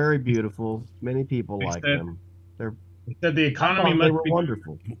 They're very beautiful. Many people like them. He said the I economy thought they must were be.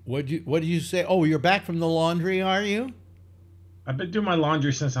 wonderful. What did you say? Oh, you're back from the laundry, are you? I've been doing my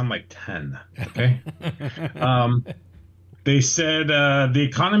laundry since I'm like 10. Okay. They said the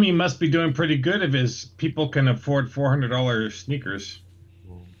economy must be doing pretty good if his people can afford $400 sneakers.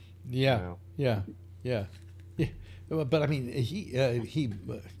 Yeah. But I mean, he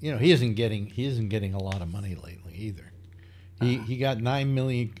isn't getting a lot of money lately either. He got $9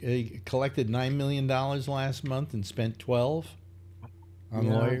 million. He collected $9 million last month and spent 12 on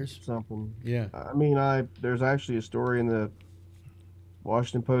lawyers. Something. Yeah. I mean, there's actually a story in the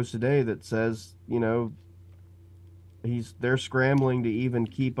Washington Post today that says, they're scrambling to even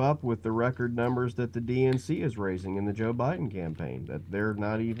keep up with the record numbers that the DNC is raising in the Joe Biden campaign. That they're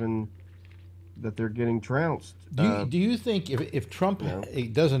getting trounced. Do you think if Trump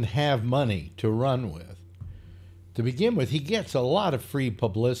doesn't have money to run with, to begin with, he gets a lot of free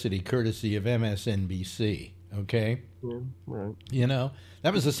publicity courtesy of MSNBC, okay? Yeah, right.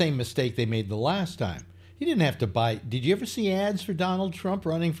 That was the same mistake they made the last time. He didn't have to buy. Did you ever see ads for Donald Trump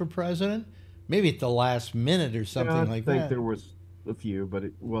running for president? Maybe at the last minute or something like that. I think there was a few, but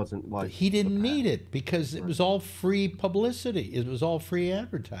it wasn't like... He didn't need it because it was all free publicity. It was all free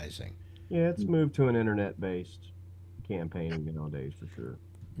advertising. Yeah, it's moved to an internet-based campaigning nowadays for sure.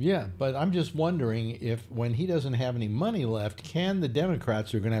 Yeah, but I'm just wondering if when he doesn't have any money left, can the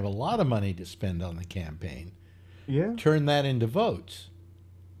Democrats, who are going to have a lot of money to spend on the campaign, turn that into votes?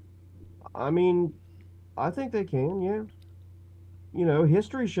 I mean, I think they can, yeah.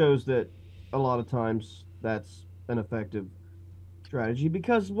 History shows that a lot of times that's an effective strategy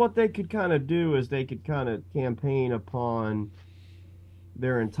because what they could kind of do is they could kind of campaign upon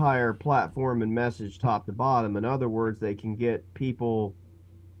their entire platform and message top to bottom. In other words, they can get people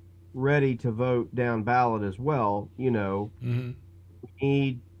ready to vote down ballot as well. Mm-hmm. We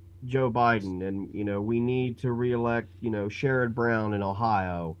need Joe Biden and, we need to reelect, Sherrod Brown in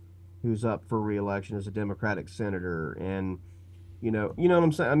Ohio, who's up for reelection as a Democratic senator. And, you know what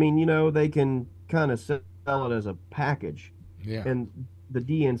I'm saying? I mean, they can kind of sell it as a package. Yeah. And the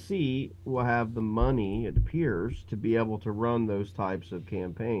DNC will have the money, it appears, to be able to run those types of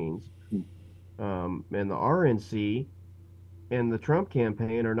campaigns. And the RNC and the Trump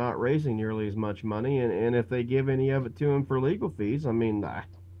campaign are not raising nearly as much money. And if they give any of it to him for legal fees, I mean,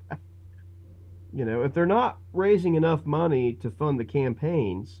 if they're not raising enough money to fund the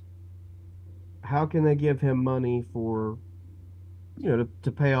campaigns, how can they give him money for,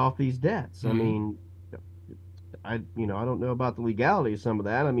 to pay off these debts? Mm-hmm. I mean, I don't know about the legality of some of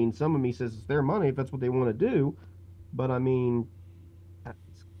that. I mean, some of me says it's their money if that's what they want to do, but I mean,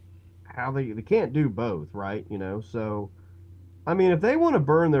 how they can't do both, right? So, I mean, if they want to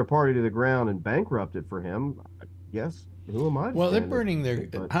burn their party to the ground and bankrupt it for him, yes, who am I? Well, they're burning their.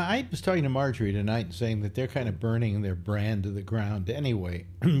 I was talking to Marjorie tonight and saying that they're kind of burning their brand to the ground anyway,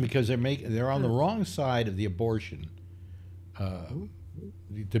 because they're on the wrong side of the abortion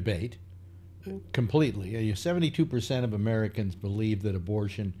debate. Completely. 72% of Americans believe that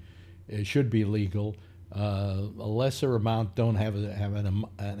abortion should be legal. A lesser amount don't have an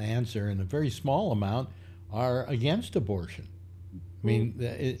answer, and a very small amount are against abortion. I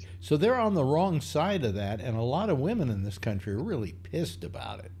mean, so they're on the wrong side of that, and a lot of women in this country are really pissed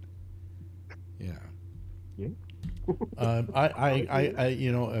about it. Yeah. Yeah.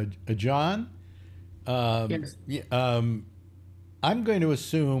 John. Yes. I'm going to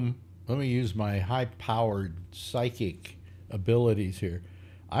assume. Let me use my high-powered psychic abilities here.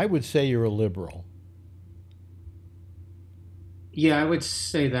 I would say you're a liberal. Yeah, I would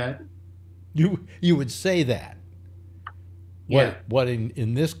say that. You would say that. Yeah. What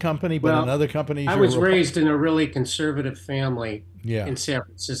in this company, but in Well, other companies I you're was raised in a really conservative family Yeah. in San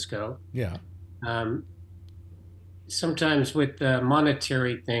Francisco. Yeah. Um, Sometimes with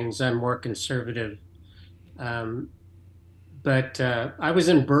monetary things, I'm more conservative. Um, but I was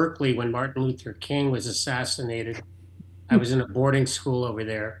in Berkeley when Martin Luther King was assassinated. I was in a boarding school over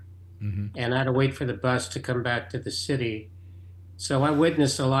there, Mm-hmm. and I had to wait for the bus to come back to the city. So I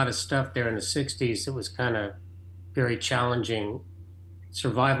witnessed a lot of stuff there in the 60s. It was kind of very challenging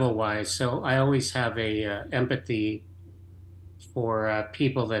survival wise. So I always have a empathy for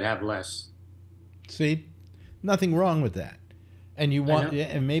people that have less. See, nothing wrong with that. And you I want, know.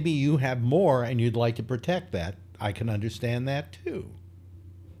 and maybe you have more, and you'd like to protect that. I can understand that too.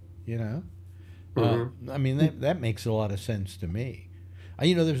 You know, I mean that makes a lot of sense to me.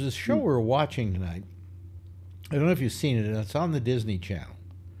 There's a show we're watching tonight. I don't know if you've seen it. It's on the Disney Channel,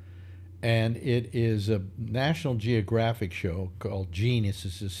 and it is a National Geographic show called Genius.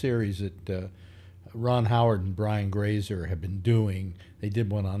 It's a series that Ron Howard and Brian Grazer have been doing. They did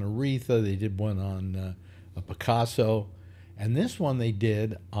one on Aretha. They did one on a Picasso, and this one they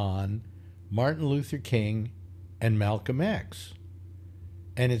did on Martin Luther King and Malcolm X.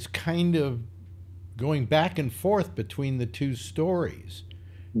 And it's kind of going back and forth between the two stories.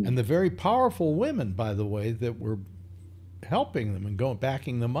 And the very powerful women, by the way, that were helping them and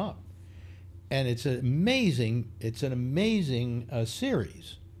backing them up. And it's an amazing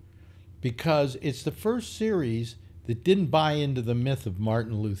series, because it's the first series that didn't buy into the myth of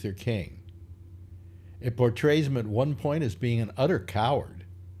Martin Luther King. It portrays him at one point as being an utter coward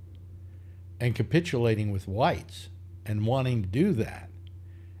and capitulating with whites and wanting to do that,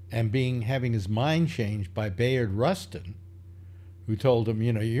 and having his mind changed by Bayard Rustin, who told him,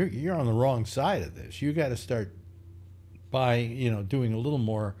 you're on the wrong side of this. You got to start doing a little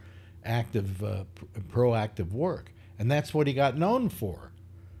more active, proactive work. And that's what he got known for.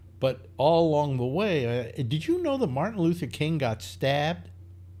 But all along the way, did you know that Martin Luther King got stabbed?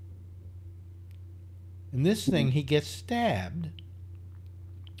 In this thing, he gets stabbed,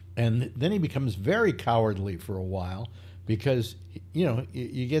 and then he becomes very cowardly for a while, because,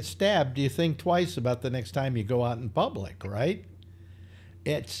 you get stabbed, you think twice about the next time you go out in public, right?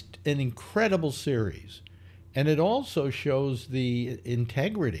 It's an incredible series. And it also shows the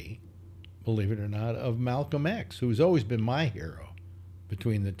integrity, believe it or not, of Malcolm X, who's always been my hero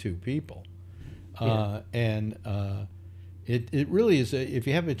between the two people. Yeah. It really is, if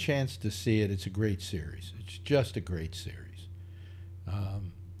you have a chance to see it, it's a great series. It's just a great series.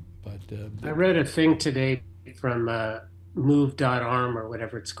 I read a thing today from move.arm or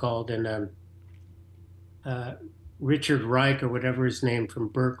whatever it's called, and Richard Reich, or whatever his name, from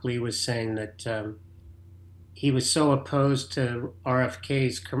Berkeley, was saying that he was so opposed to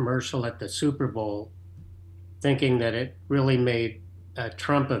RFK's commercial at the Super Bowl, thinking that it really made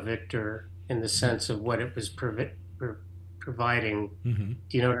Trump a victor in the sense of what it was providing. Mm-hmm.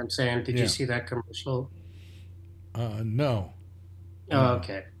 Do you know what I'm saying? Did Yeah. you see that commercial? No. Oh,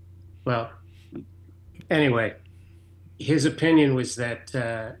 okay. Well, anyway, his opinion was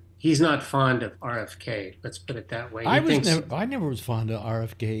that he's not fond of RFK. Let's put it that way. I never was fond of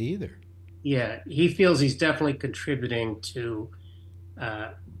RFK either. Yeah, he feels he's definitely contributing to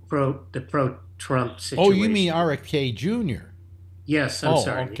the pro-Trump situation. Oh, you mean RFK Jr.? Yes, I'm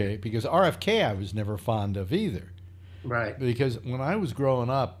sorry. Okay, because RFK I was never fond of either. Right. Because when I was growing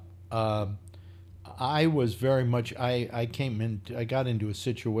up, I was very much, I got into a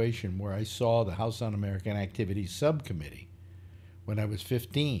situation where I saw the House On-American Activities Subcommittee when I was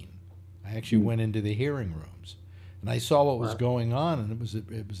 15. I actually went into the hearing rooms, and I saw what was going on, and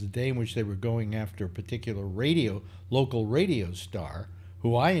it was a day in which they were going after a particular local radio star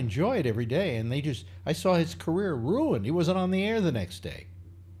who I enjoyed every day, and I saw his career ruined. He wasn't on the air the next day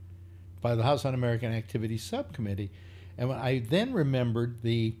by the House On-American Activities Subcommittee. And I then remembered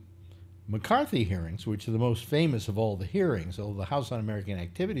the McCarthy hearings, which are the most famous of all the hearings, although the House On-American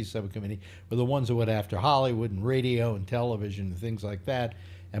Activities Subcommittee were the ones that went after Hollywood and radio and television and things like that.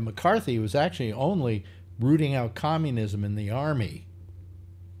 And McCarthy was actually only rooting out communism in the army.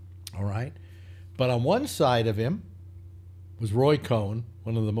 All right? But on one side of him was Roy Cohn,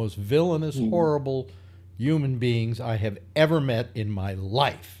 one of the most villainous, horrible human beings I have ever met in my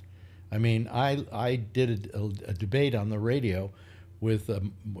life. I mean, I did a debate on the radio with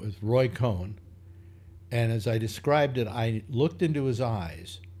Roy Cohn, And as I described it, I looked into his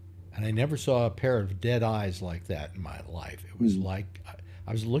eyes, and I never saw a pair of dead eyes like that in my life. It was like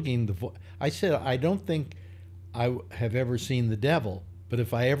I was looking. I said, I don't think I have ever seen the devil, but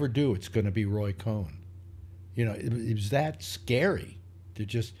if I ever do, it's going to be Roy Cohn. You know, it was that scary to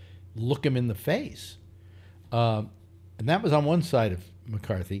just look him in the face. And that was on one side of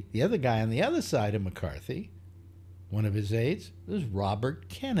McCarthy. The other guy on the other side of McCarthy, one of his aides, was Robert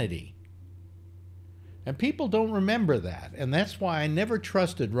Kennedy. And people don't remember that. And that's why I never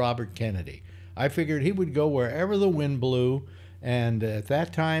trusted Robert Kennedy. I figured he would go wherever the wind blew. And at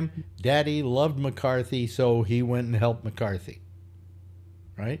that time, Daddy loved McCarthy, so he went and helped McCarthy.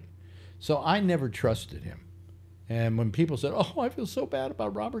 Right? So I never trusted him. And when people said, oh, I feel so bad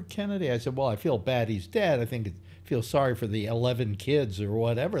about Robert Kennedy, I said, well, I feel bad he's dead. I feel sorry for the 11 kids or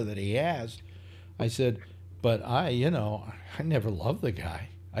whatever that he has. I said, but I never loved the guy.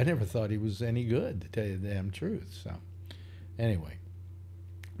 I never thought he was any good, to tell you the damn truth. So, anyway.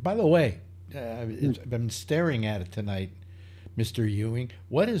 By the way, I've been staring at it tonight, Mr. Ewing.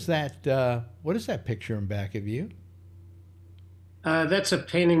 What is that picture in back of you? That's a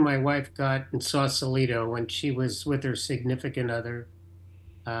painting my wife got in Sausalito when she was with her significant other.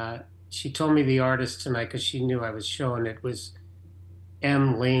 She told me the artist tonight because she knew I was showing it was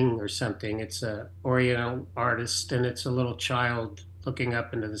M. Ling or something. It's a Oriental artist, and it's a little child looking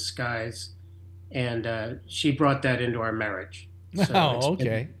up into the skies. And she brought that into our marriage. So oh,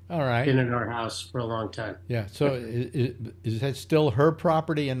 okay. All right. Been in our house for a long time. Yeah. So is that still her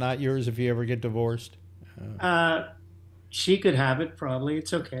property and not yours if you ever get divorced? She could have it, probably.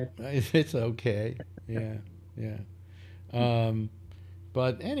 It's okay. It's okay. Yeah. Yeah.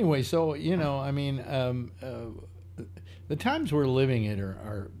 But anyway, so, I mean, the times we're living in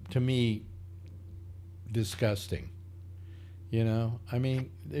are to me, disgusting. I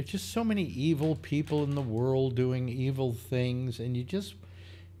mean, there's just so many evil people in the world doing evil things, and you just,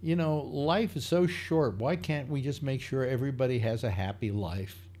 life is so short. Why can't we just make sure everybody has a happy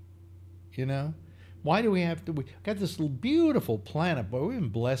life? Why do we have to? We got this beautiful planet, but we've been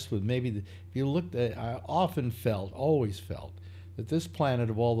blessed with if you looked at, I always felt, that this planet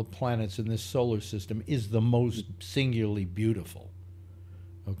of all the planets in this solar system is the most singularly beautiful.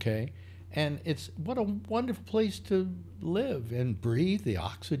 Okay? And what a wonderful place to live and breathe. The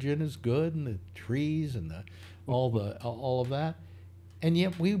oxygen is good, and the trees and all of that. And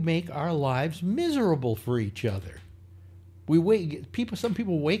yet we make our lives miserable for each other. Some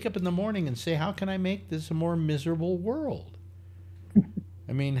people wake up in the morning and say, how can I make this a more miserable world?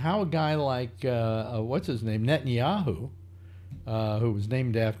 I mean, how a guy like, what's his name, Netanyahu, who was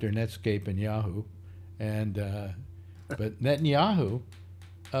named after Netscape and Yahoo, but Netanyahu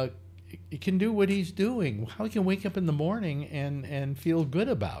can do what he's doing. How he can wake up in the morning and feel good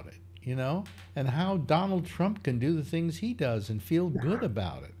about it, and how Donald Trump can do the things he does and feel good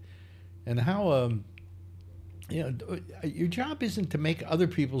about it, and how your job isn't to make other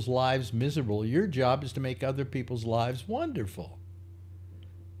people's lives miserable. Your job is to make other people's lives wonderful,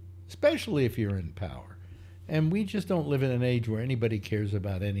 especially if you're in power. And we just don't live in an age where anybody cares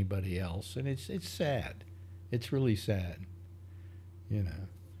about anybody else, and it's sad. It's really sad,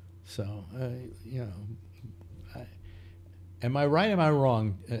 So, am I right? Am I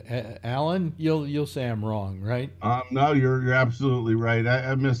wrong, Alan? You'll say I'm wrong, right? No, you're absolutely right.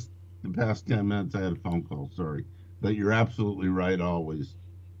 I missed the past 10 minutes. I had a phone call. Sorry, but you're absolutely right always.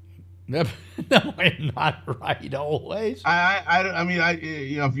 No, I'm not right always. I mean,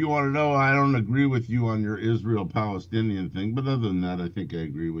 if you want to know, I don't agree with you on your Israel-Palestinian thing, but other than that, I think I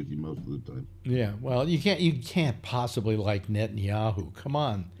agree with you most of the time. Yeah, well, you can't possibly like Netanyahu. Come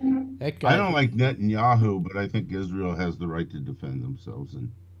on, that guy. I don't like Netanyahu, but I think Israel has the right to defend themselves.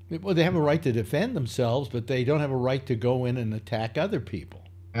 Well, they have a right to defend themselves, but they don't have a right to go in and attack other people.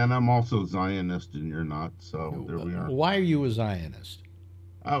 And I'm also Zionist, and you're not, so there we are. Why are you a Zionist?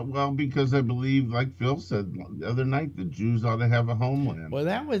 Well, because I believe, like Phil said the other night, the Jews ought to have a homeland. Well,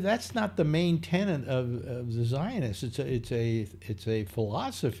 that's not the main tenet of the Zionists. It's a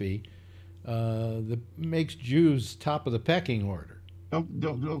philosophy that makes Jews top of the pecking order.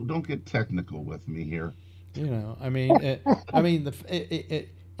 Don't get technical with me here.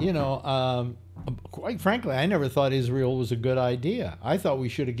 Quite frankly, I never thought Israel was a good idea. I thought we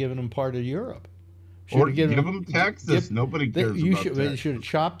should have given them part of Europe. Or give them Texas. Nobody cares about Texas. They should have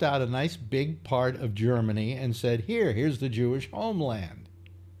chopped out a nice big part of Germany and said, here's the Jewish homeland.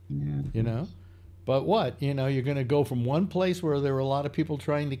 Yeah. But what? You're going to go from one place where there were a lot of people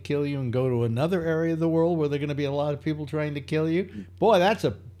trying to kill you and go to another area of the world where there are going to be a lot of people trying to kill you? Boy, that's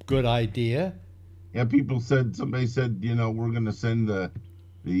a good idea. Yeah, somebody said, we're going to send the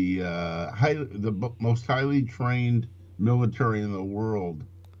most highly trained military in the world,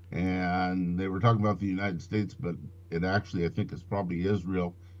 and they were talking about the United States, but it actually I think it's probably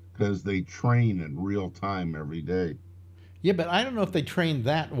Israel because they train in real time every day. Yeah, but I don't know if they trained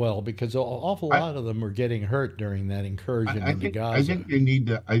that well because an awful I, lot of them were getting hurt during that incursion into I Gaza. think they need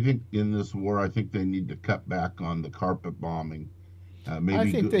to. I think in this war, I think they need to cut back on the carpet bombing. I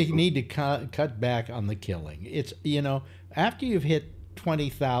Maybe think go, they need to cut back on the killing. It's, after you've hit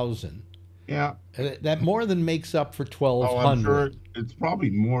 20,000, yeah. that more than makes up for Oh, I'm sure 1,200. it's probably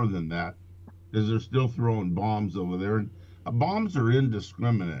more than that because they're still throwing bombs over there, and bombs are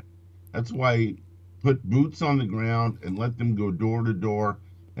indiscriminate. That's why put boots on the ground and let them go door to door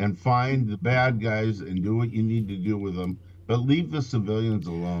and find the bad guys and do what you need to do with them, but leave the civilians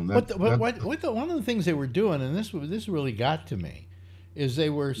alone. One of the things they were doing, and this really got to me, is they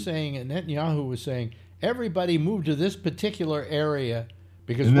were saying, and Netanyahu was saying, everybody move to this particular area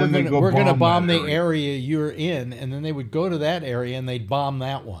because And then they go we're gonna bomb that the area. area you're in, and then they would go to that area and they'd bomb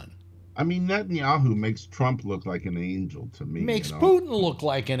that one. I mean, Netanyahu makes Trump look like an angel to me. Makes Putin look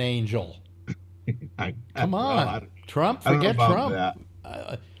like an angel. Come on, Trump, I don't know forget about Trump.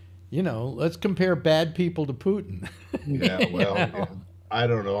 that. Let's compare bad people to Putin. Yeah, well, yeah. I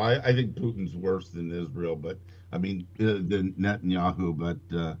don't know. I think Putin's worse than Israel, but I mean, than Netanyahu. But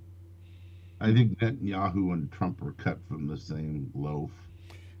I think Netanyahu and Trump are cut from the same loaf.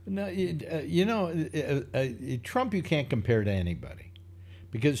 No, Trump you can't compare to anybody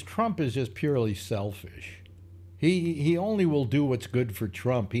because Trump is just purely selfish. He only will do what's good for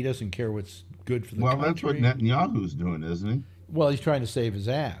Trump. He doesn't care what's good for the Well, country. that's what Netanyahu's doing, isn't he? Well, he's trying to save his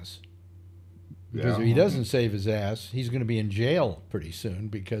ass. Because Yeah, if he doesn't save his ass, he's going to be in jail pretty soon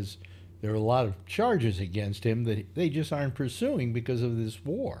because there are a lot of charges against him that they just aren't pursuing because of this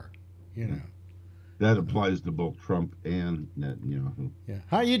war. That applies to both Trump and Netanyahu. Yeah.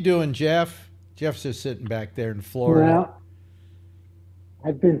 How you doing, Jeff? Jeff's just sitting back there in Florida. Well,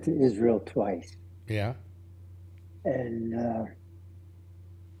 I've been to Israel twice, Yeah. and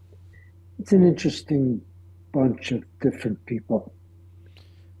it's an interesting bunch of different people.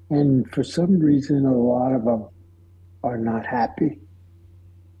 And for some reason, a lot of them are not happy.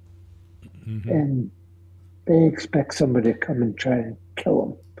 Mm-hmm. And they expect somebody to come and try and kill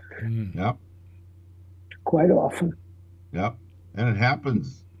them Mm-hmm. Yep, quite often. yep, and it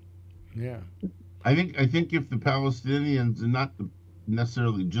happens. Yeah. I think if the Palestinians, and not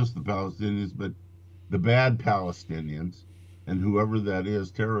necessarily just the Palestinians, but the bad Palestinians and whoever that is,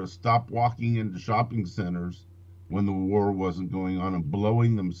 terrorists, stop walking into shopping centers when the war wasn't going on and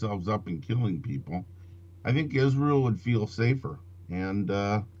blowing themselves up and killing people, I think Israel would feel safer. And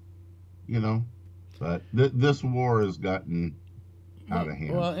but this war has gotten out of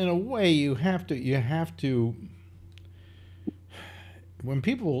hand. Well, in a way, you have to. When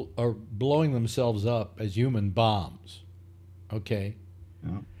people are blowing themselves up as human bombs, okay,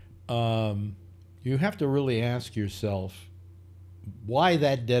 Yeah. You have to really ask yourself why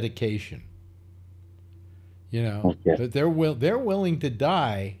that dedication. Okay. That they're willing to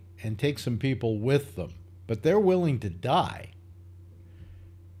die and take some people with them, but they're willing to die.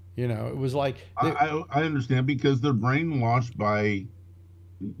 It was like I understand because they're brainwashed by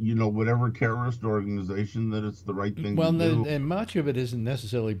whatever terrorist organization that it's the right thing to do. And much of it isn't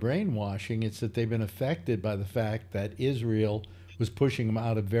necessarily brainwashing. It's that they've been affected by the fact that Israel was pushing them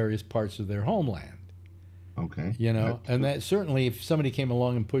out of various parts of their homeland. Okay. And that certainly, if somebody came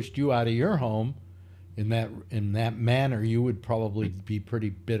along and pushed you out of your home in that manner, you would probably be pretty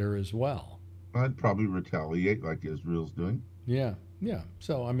bitter as well. I'd probably retaliate like Israel's doing. Yeah, yeah.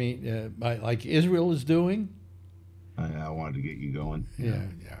 So I mean, like Israel is doing. I wanted to get you going. Yeah,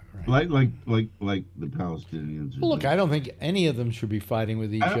 right. Like the Palestinians. Well, look, I don't think any of them should be fighting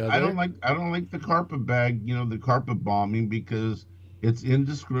with each other. I don't like the carpet bag. The carpet bombing because it's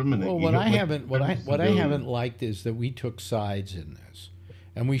indiscriminate. Well, what I haven't liked is that we took sides in this,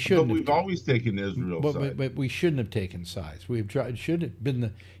 and we shouldn't. But we've always taken Israel's side. But we shouldn't have taken sides. Should have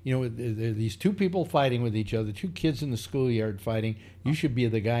been these two people fighting with each other, two kids in the schoolyard fighting. You should be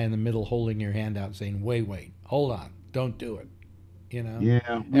the guy in the middle holding your hand out, saying, "Wait, hold on, don't do it."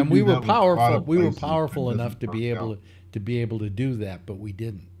 Yeah. And we were do that with a lot powerful. of We were places. It powerful doesn't enough to be work able out. to be able to do that, but we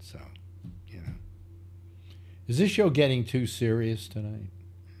didn't. So, is this show getting too serious tonight?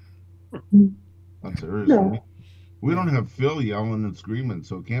 Not serious. No. We don't have Phil yelling and screaming,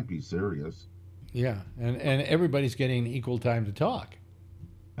 so it can't be serious. Yeah, and everybody's getting equal time to talk.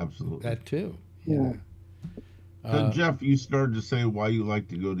 Absolutely. That too. Yeah. So, Jeff, you started to say why you like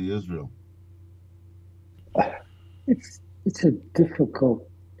to go to Israel. It's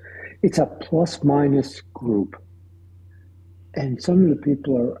a plus minus group. And some of the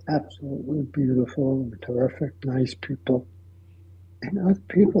people are absolutely beautiful and terrific, nice people. And other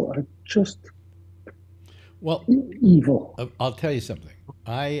people are just Well, evil. I'll tell you something.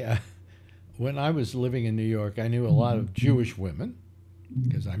 When I was living in New York, I knew a lot of Jewish women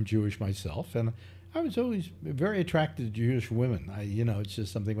because I'm Jewish myself, and I was always very attracted to Jewish women. It's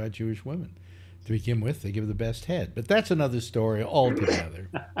just something about Jewish women. To begin with, they give the best head, but that's another story altogether.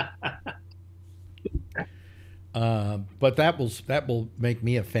 But that will make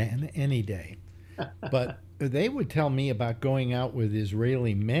me a fan any day. But they would tell me about going out with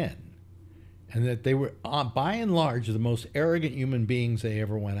Israeli men, and that they were, by and large, the most arrogant human beings they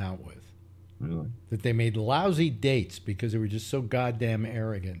ever went out with. Really? That they made lousy dates because they were just so goddamn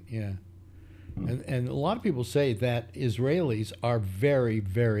arrogant. Yeah. And a lot of people say that Israelis are very,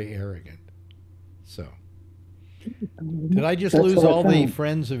 very arrogant. So, did I just lose all the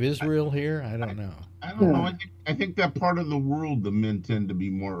friends of Israel here? I don't know. I don't know. I think that part of the world, the men tend to be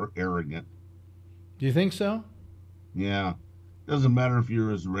more arrogant. Do you think so? Yeah. Doesn't matter if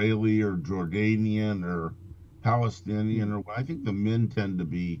you're Israeli or Jordanian or Palestinian or what. I think the men tend to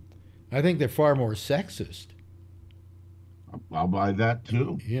be. I think they're far more sexist. I'll buy that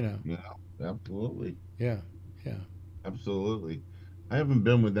too. Yeah, absolutely. Yeah. Absolutely. I haven't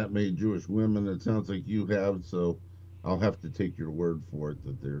been with that many Jewish women. It sounds like you have, so I'll have to take your word for it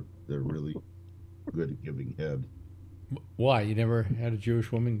that they're really good at giving head. Why? You never had a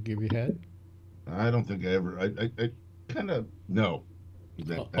Jewish woman give you head? I don't think I ever. I kind of no.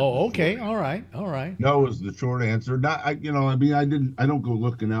 Okay. All right. No is the short answer. Not, I don't go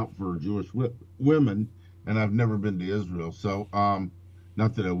looking out for Jewish women, and I've never been to Israel, so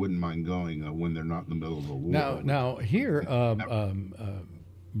not that I wouldn't mind going when they're not in the middle of a war. Now here,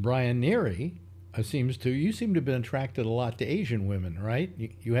 Brian Neary you seem to have been attracted a lot to Asian women, right?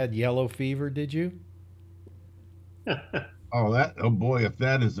 You had yellow fever, did you? Oh boy, if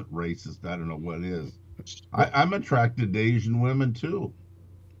that isn't racist, I don't know what is. I'm attracted to Asian women too.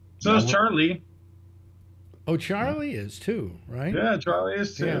 So is Charlie. Oh, Charlie is too, right? Yeah, Charlie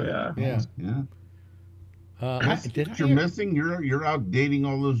is too. Yeah. You're missing. You're out dating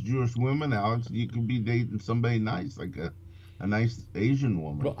all those Jewish women, Alex. You could be dating somebody nice, like a nice Asian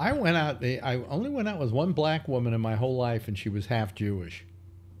woman. Well, I only went out with one black woman in my whole life, and she was half Jewish.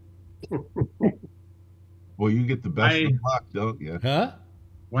 Well, you get the best of luck, don't you? Huh?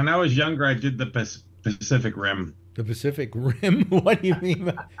 When I was younger, I did the Pacific Rim. The Pacific Rim? What do you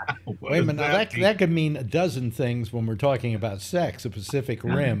mean? Wait a minute. That could mean a dozen things when we're talking about sex. The Pacific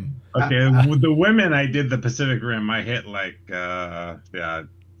Rim. Okay, with the women, I did the Pacific Rim. I hit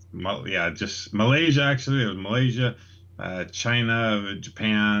just Malaysia. Actually, it was Malaysia, China,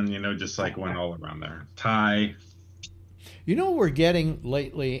 Japan. Just like went all around there. Thai. You know what we're getting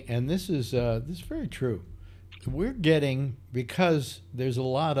lately, and this is very true. We're getting, because there's a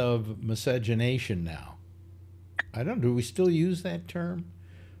lot of miscegenation now. I don't know. Do we still use that term?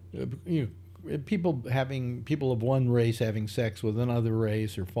 People of one race having sex with another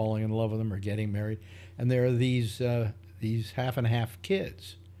race, or falling in love with them, or getting married, and there are these half and half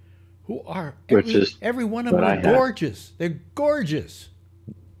kids who are every one of them are gorgeous. They're gorgeous.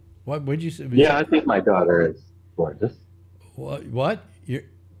 What would you say? Yeah, I think my daughter is gorgeous. What?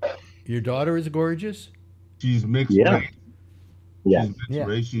 Your daughter is gorgeous? She's mixed race. Yeah. She's mixed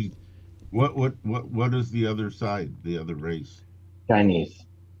race. She's what is the other side? The other race? Chinese.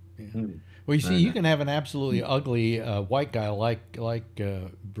 Yeah. Well, you see, you can have an absolutely ugly white guy like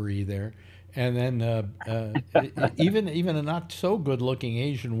Bree there, and then even a not so good looking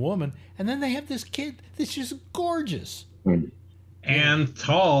Asian woman, and then they have this kid that's just gorgeous and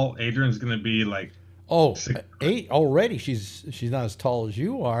tall. Adrian's going to be like. Oh, 8 already. She's not as tall as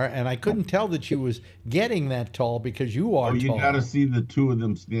you are, and I couldn't tell that she was getting that tall because you are. Oh, you tall. got to see the two of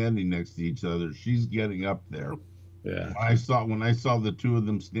them standing next to each other. She's getting up there. Yeah. When I saw the two of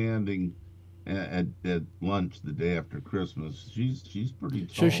them standing at lunch the day after Christmas, she's pretty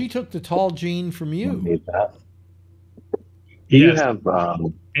tall. So she took the tall gene from you. Do you have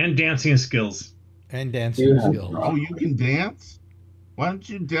and dancing skills? And dancing skills. Oh, you can dance? Why don't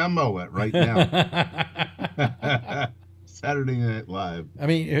you demo it right now? Saturday Night Live. I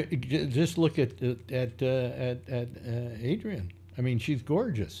mean, just look at Adrian. I mean, she's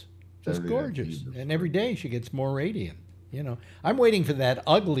gorgeous, just gorgeous, and every day she gets more radiant. I'm waiting for that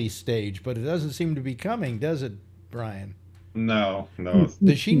ugly stage, but it doesn't seem to be coming, does it, Brian? No.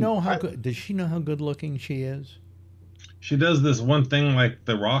 Does she know how good? Does she know how good looking she is? She does this one thing like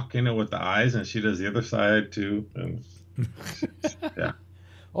The Rock, with the eyes, and she does the other side too. And yeah.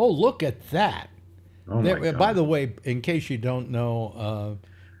 Oh, look at that! Oh, by the way, in case you don't know,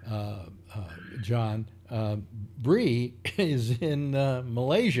 John, Bree is in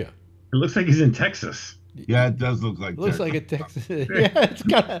Malaysia. It looks like he's in Texas. Yeah, it does look like It looks Texas. like a Texas.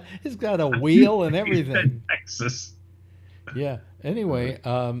 Yeah, it's got a wheel and everything. Texas. Yeah. Anyway,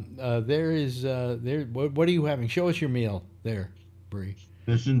 there is there. What are you having? Show us your meal there, Bree.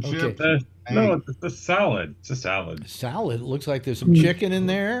 Fish and Okay. chips. No, it's a salad. It's a salad. Salad. It looks like there's some chicken in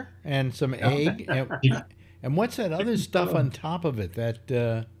there and some egg. And what's that other stuff on top of it?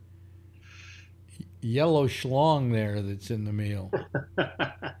 That yellow schlong there that's in the meal.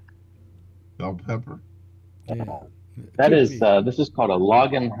 Bell pepper. Yeah. That is this is called a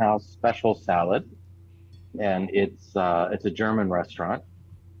Logan House special salad, and it's a German restaurant.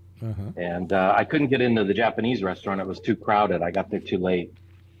 Uh-huh. And I couldn't get into the Japanese restaurant; it was too crowded. I got there too late.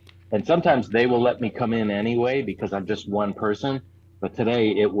 And sometimes they will let me come in anyway because I'm just one person. But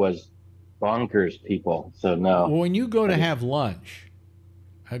today it was bonkers people. So no. When you go to have lunch,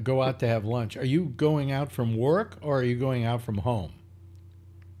 go out to have lunch, are you going out from work or are you going out from home?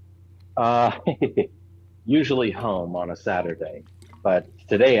 Usually home on a Saturday. But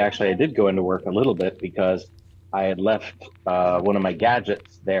today, actually, I did go into work a little bit because I had left one of my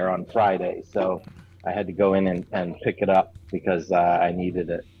gadgets there on Friday. So I had to go in and pick it up because I needed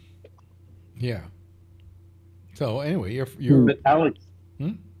it. Yeah. So anyway, you're But Alex,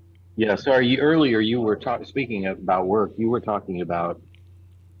 yeah, sorry, earlier you were speaking about work. You were talking about,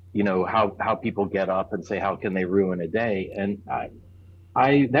 how people get up and say, how can they ruin a day? And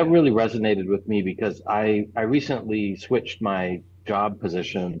I that really resonated with me because I recently switched my job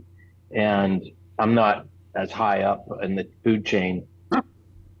position and I'm not as high up in the food chain.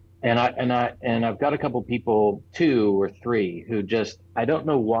 And I've got a couple people, 2 or 3, who just, I don't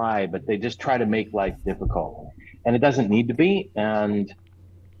know why, but they just try to make life difficult. And it doesn't need to be. And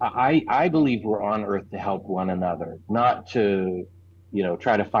I believe we're on earth to help one another, not to,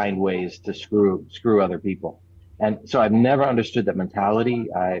 try to find ways to screw other people. And so I've never understood that mentality,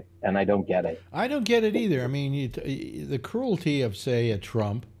 and I don't get it. I don't get it either. I mean, the cruelty of, say, a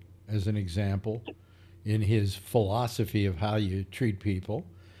Trump, as an example, in his philosophy of how you treat people,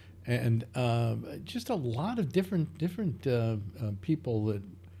 and just a lot of different people that,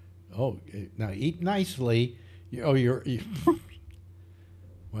 now eat nicely.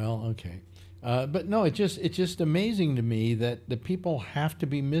 Well, okay. But no, it's just amazing to me that the people have to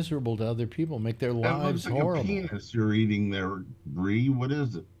be miserable to other people, make their lives That looks like horrible. a penis you're eating there, Bree. What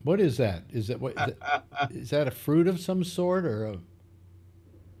is it? What is that? Is that a fruit of some sort or a?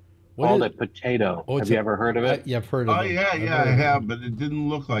 Called a potato. Have you ever heard of it? Yeah, I've heard of it. Yeah, I have, but it didn't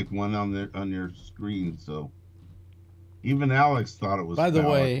look like one on your screen. So even Alex thought it was. By the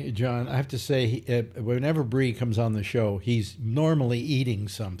way, John, I have to say, whenever Bree comes on the show, he's normally eating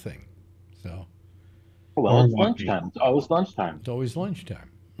something. So. Well, it's lunchtime. It's always lunchtime. It's always lunchtime,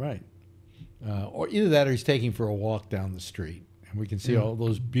 right? Or either that, or he's taking for a walk down the street, and we can see all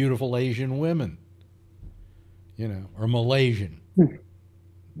those beautiful Asian women, or Malaysian.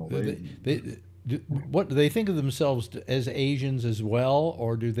 What do they think of themselves as Asians as well,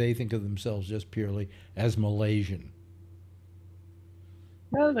 or do they think of themselves just purely as Malaysian?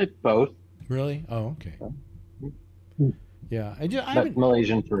 No, they both. Really? Oh, okay. Yeah,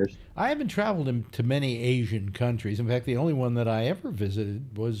 Malaysian first. I haven't traveled to many Asian countries. In fact, the only one that I ever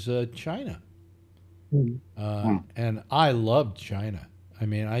visited was China, and I loved China. I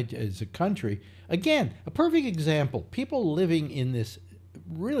mean, as a country, again, a perfect example. People living in this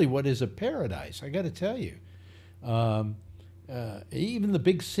really what is a paradise. I got to tell you, even the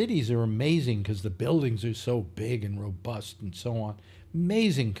big cities are amazing because the buildings are so big and robust and so on.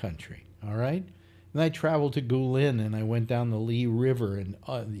 Amazing country. All right. And I traveled to Guilin, and I went down the Lee River and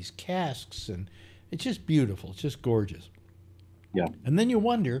these casks, and it's just beautiful. It's just gorgeous. Yeah. And then you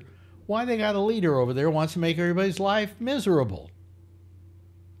wonder why they got a leader over there who wants to make everybody's life miserable.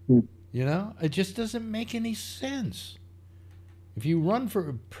 It just doesn't make any sense. If you run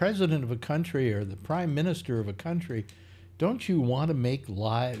for president of a country or the prime minister of a country, don't you want to make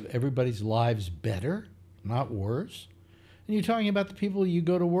everybody's lives better, not worse? And you're talking about the people you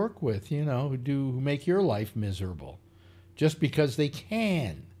go to work with, who make your life miserable just because they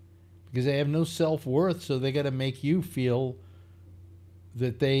can, because they have no self-worth, so they got to make you feel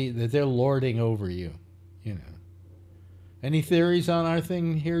that they're lording over you, Any theories on our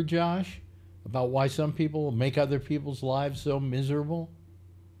thing here, Josh, about why some people make other people's lives so miserable?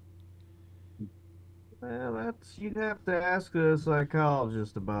 Well, you'd have to ask a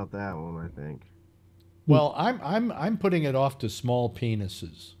psychologist about that one, I think. Well, I'm putting it off to small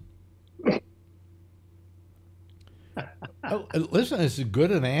penises. Listen, this is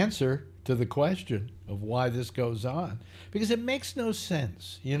good an answer to the question of why this goes on, because it makes no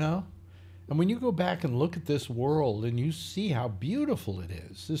sense, And when you go back and look at this world and you see how beautiful it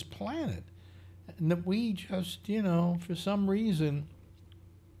is, this planet, and that we just, for some reason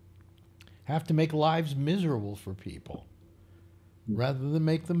have to make lives miserable for people rather than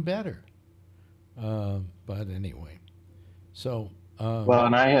make them better. But anyway, so. Well,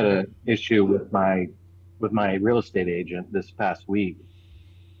 and I had an issue with my real estate agent this past week,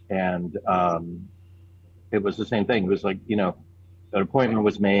 and it was the same thing. It was like, an appointment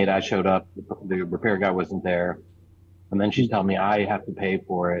was made. I showed up. The repair guy wasn't there, and then she's telling me I have to pay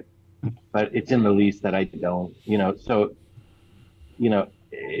for it, but it's in the lease that I don't. So,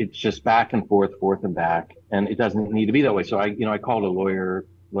 it's just back and forth and back, and it doesn't need to be that way. So I called a lawyer.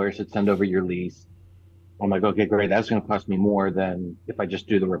 Lawyer said, send over your lease. I'm like, okay, great. That's going to cost me more than if I just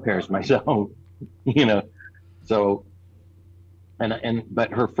do the repairs myself, So,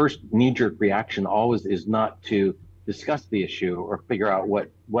 but her first knee-jerk reaction always is not to discuss the issue or figure out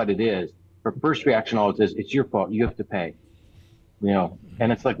what it is. Her first reaction always is, it's your fault. You have to pay,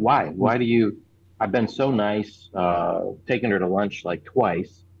 And it's like, why? Why do you? I've been so nice, taking her to lunch like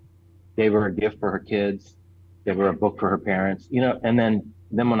twice, gave her a gift for her kids, gave her a book for her parents, And then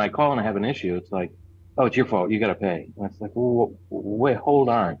when I call and I have an issue, it's like, oh, it's your fault. You got to pay. And it's like, well, wait, hold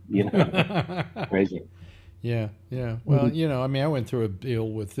on. Crazy. Yeah. Well, I went through a deal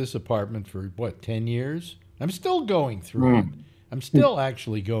with this apartment for 10 years? I'm still going through it. I'm still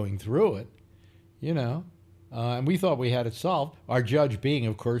actually going through it, and we thought we had it solved. Our judge being,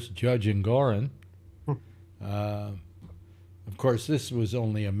 of course, Judge Ngoran. Of course, this was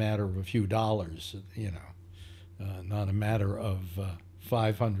only a matter of a few dollars, not a matter of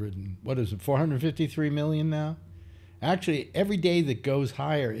 500 and what is it, 453 million now? Actually, every day that goes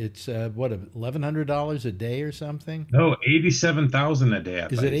higher, it's $1,100 a day or something. No, 87,000 a day.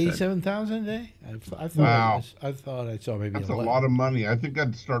 Is it 87,000 a day? I thought Wow. I thought I saw maybe That's a lot of money. I think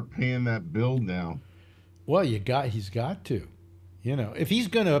I'd start paying that bill now. Well, he's got to, if he's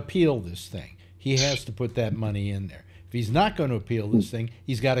going to appeal this thing, he has to put that money in there. If he's not going to appeal this thing,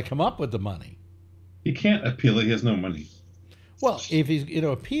 he's got to come up with the money. He can't appeal it. He has no money. Well, if he's going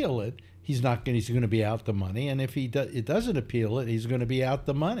to appeal it, he's going to be out the money, and if it doesn't appeal it, he's going to be out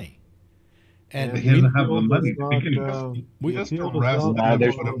the money. And he doesn't have the money. The Just appeal arrest does him not-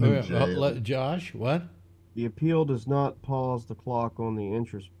 and put him in jail. Josh, what? The appeal does not pause the clock on the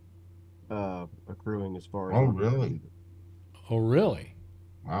interest accruing as far as. Oh, really? Oh, really?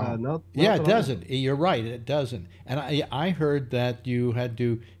 Wow. Not Yeah, that it doesn't. You're right. It doesn't. And I heard that you had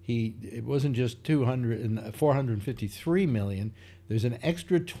to. It wasn't just 453 million. There's an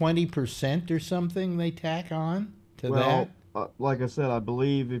extra 20% or something they tack on to that. Like I said, I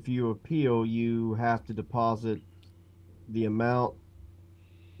believe if you appeal, you have to deposit the amount,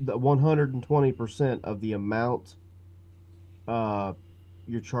 the 120% of the amount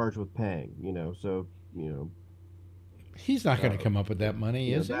you're charged with paying. So He's not going to come up with that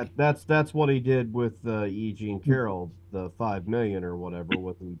money, is he? That's what he did with E. Jean Carroll, the $5 million or whatever.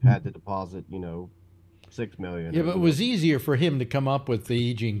 With he had to deposit, $6 million. Yeah, but it was easier for him to come up with the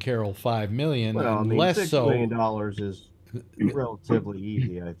E. Jean Carroll $5 million, Well, and less $6 so. million is relatively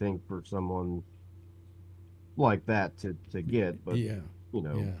easy, I think, for someone like that to get. But Yeah.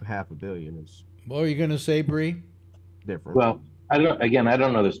 $500 million is What are you going to say, Bree? different. Well, I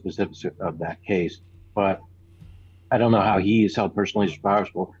don't know the specifics of that case, but I don't know how he is held personally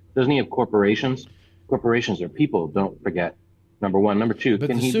responsible. Doesn't he have corporations? Corporations are people, don't forget. Number one. Number two, But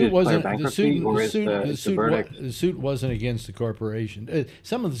can the he suit declare wasn't bankruptcy, or is the verdict? the suit wasn't against the corporation.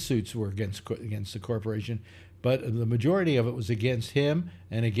 Some of the suits were against the corporation, but the majority of it was against him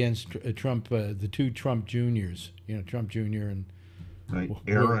and against Trump, the two Trump Juniors. Trump Jr. and Right.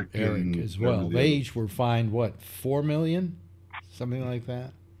 Eric as well. They each were fined $4 million, something like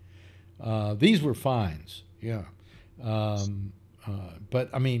that. These were fines, yeah. But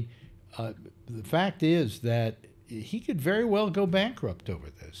I mean, the fact is that he could very well go bankrupt over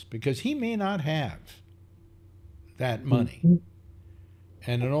this because he may not have that money,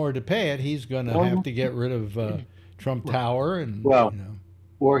 and in order to pay it, he's going to have to get rid of Trump Tower and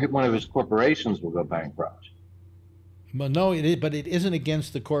or one of his corporations will go bankrupt. Well, no, but it isn't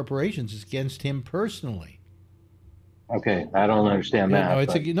against the corporations; it's against him personally. Okay, I don't understand that.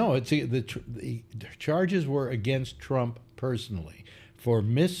 The charges were against Trump personally for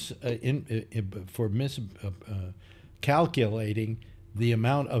calculating the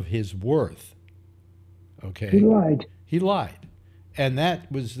amount of his worth. Okay, He lied, and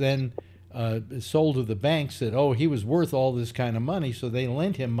that was then sold to the banks that he was worth all this kind of money, so they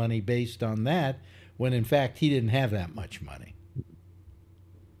lent him money based on that, when in fact he didn't have that much money.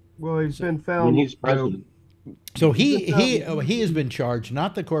 Well, he's been found. He's president. So he has been charged,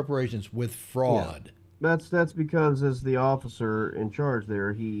 not the corporations, with fraud. Yeah. That's because as the officer in charge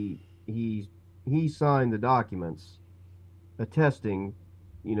there, he signed the documents attesting,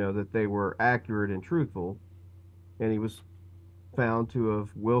 that they were accurate and truthful, and he was found to have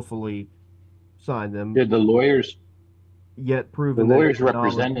willfully signed them. Did the lawyers? Yet proven the lawyers that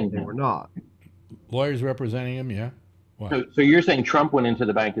representing they him were not. Lawyers representing him, yeah. So you're saying Trump went into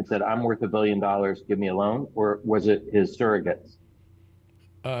the bank and said, "I'm worth $1 billion. Give me a loan," or was it his surrogates?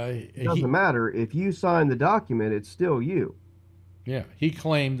 It doesn't matter. If you sign the document, it's still you. Yeah, he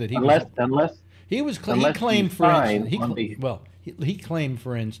claimed that he claimed,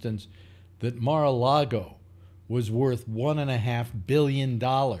 for instance, that Mar-a-Lago was worth $1.5 billion,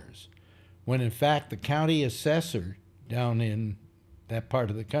 when in fact the county assessor down in that part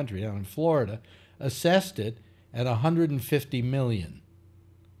of the country, down in Florida, assessed it at $150 million.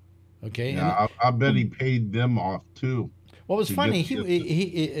 Okay. Yeah, I bet he paid them off too. Well, it was funny. He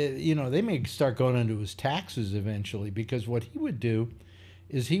they may start going into his taxes eventually, because what he would do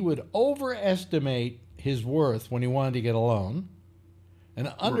is he would overestimate his worth when he wanted to get a loan,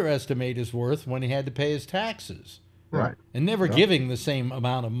 and underestimate his worth when he had to pay his taxes. Right. And never giving the same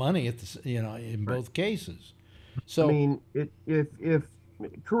amount of money at the, in both cases. So I mean, if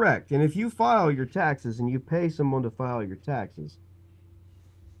correct, and if you file your taxes and you pay someone to file your taxes,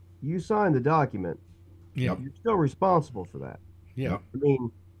 you sign the document. Yeah. You're still responsible for that. Yeah. I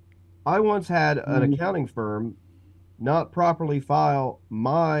mean, I once had an accounting firm not properly file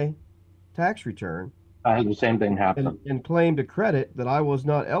my tax return. I had the same thing happen. And claimed a credit that I was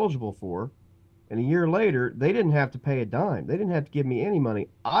not eligible for. And a year later, they didn't have to pay a dime. They didn't have to give me any money.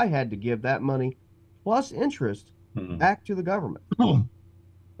 I had to give that money plus interest back to the government.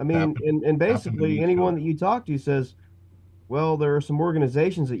 I mean, and basically anyone that you talk to says, well, there are some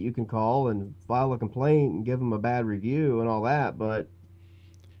organizations that you can call and file a complaint and give them a bad review and all that, but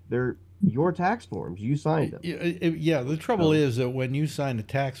they're your tax forms. You signed them. Yeah, the trouble is that when you sign a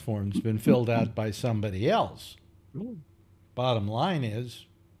tax form, it's been filled out by somebody else. Bottom line is,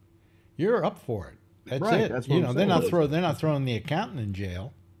 you're up for it. That's right, it. That's what they're not throwing the accountant in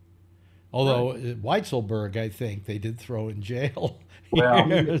jail. Although Weitzelberg, I think they did throw in jail. Well,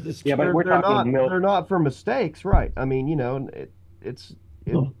 yeah, but they're not for mistakes, right? I mean,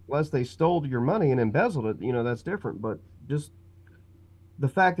 unless they stole your money and embezzled it, that's different. But just the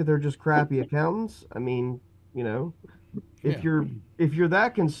fact that they're just crappy accountants, I mean, if you're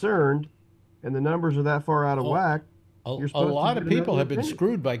that concerned and the numbers are that far out of whack, a lot of people have been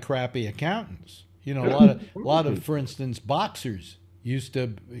screwed by crappy accountants. A lot of, for instance, boxers used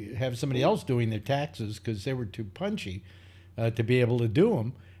to have somebody else doing their taxes because they were too punchy to be able to do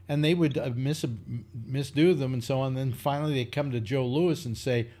them, and they would misdo them and so on. Then finally they come to Joe Louis and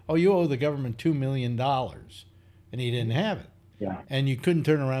say, "Oh, you owe the government $2 million," and he didn't have it. Yeah. And you couldn't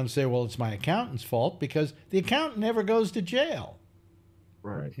turn around and say, "Well, it's my accountant's fault," because the accountant never goes to jail.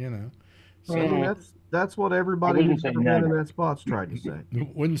 Right. So I mean, that's what everybody who's ever been in that spot's tried to say.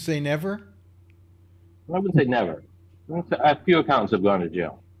 Wouldn't say never? I wouldn't say never. A few accountants have gone to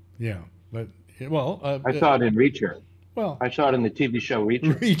jail. Yeah, but I saw it in Reacher. Well, I saw it in the TV show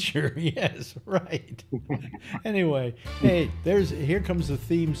Reacher. Reacher, yes, right. Anyway, hey, here comes the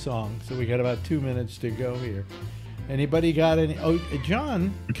theme song. So we got about 2 minutes to go here. Anybody got any? Oh,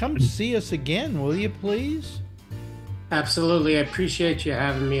 John, come see us again, will you please? Absolutely. I appreciate you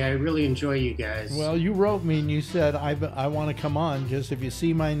having me. I really enjoy you guys. Well, you wrote me and you said, I want to come on. Just if you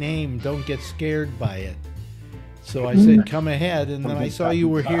see my name, don't get scared by it. So I said, come ahead. And then I saw you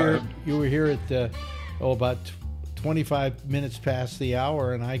were here. You were here at, about 25 minutes past the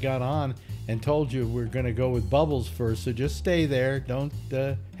hour. And I got on and told you we're going to go with Bubbles first. So just stay there. Don't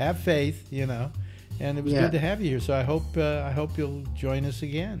have faith, And it was good to have you here. So I hope you'll join us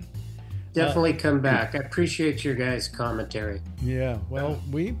again. Definitely come back. I appreciate your guys' commentary. Yeah, well,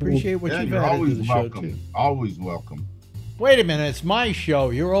 we appreciate what you've added to the show, too. Always welcome. Wait a minute, it's my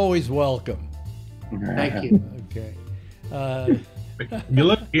show. You're always welcome. Thank you. Okay. You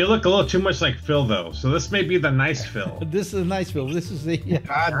look a little too much like Phil, though. So this may be the nice Phil. This is a nice Phil. This is the...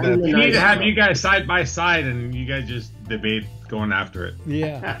 We need to have you guys side by side, and you guys just debate going after it.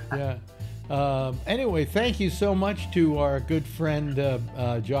 Yeah, yeah. Anyway, thank you so much to our good friend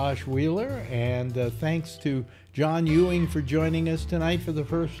Josh Wheeler, and thanks to John Ewing for joining us tonight for the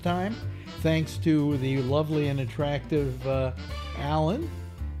first time. Thanks to the lovely and attractive Alan.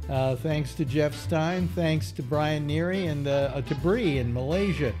 Thanks to Jeff Stein. Thanks to Brian Neary and to Bree in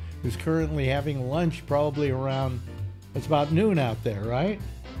Malaysia, who's currently having lunch probably around, it's about noon out there, right?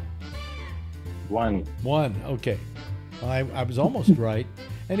 1. Okay. I was almost right.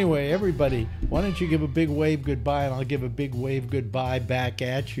 Anyway, everybody, why don't you give a big wave goodbye, and I'll give a big wave goodbye back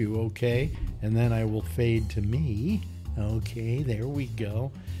at you, okay? And then I will fade to me. Okay, there we go.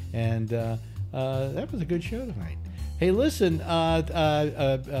 And that was a good show tonight. Hey, listen,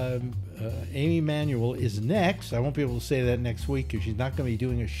 Amy Manuel is next. I won't be able to say that next week because she's not going to be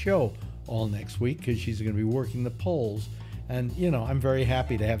doing a show all next week because she's going to be working the polls. And, you know, I'm very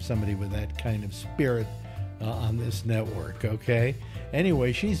happy to have somebody with that kind of spirit on this network, okay?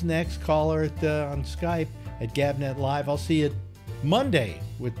 Anyway, she's next. Call her on Skype at Gabnet Live. I'll see you Monday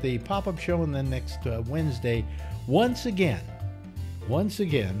with the pop-up show, and then next Wednesday, once again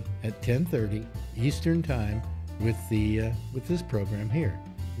at 10:30 Eastern Time with this program here,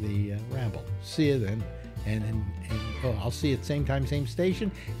 the Ramble. See you then, and I'll see you at same time, same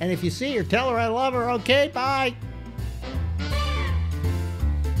station. And if you see her, tell her I love her. Okay, bye.